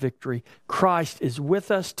us the victory. Christ is with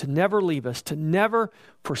us to never leave us, to never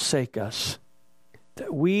forsake us.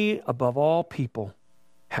 That we, above all people,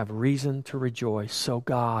 have reason to rejoice. So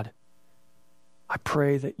God, I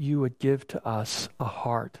pray that you would give to us a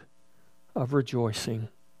heart of rejoicing,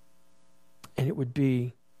 and it would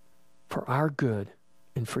be for our good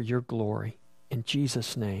and for your glory. In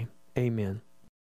Jesus' name, amen.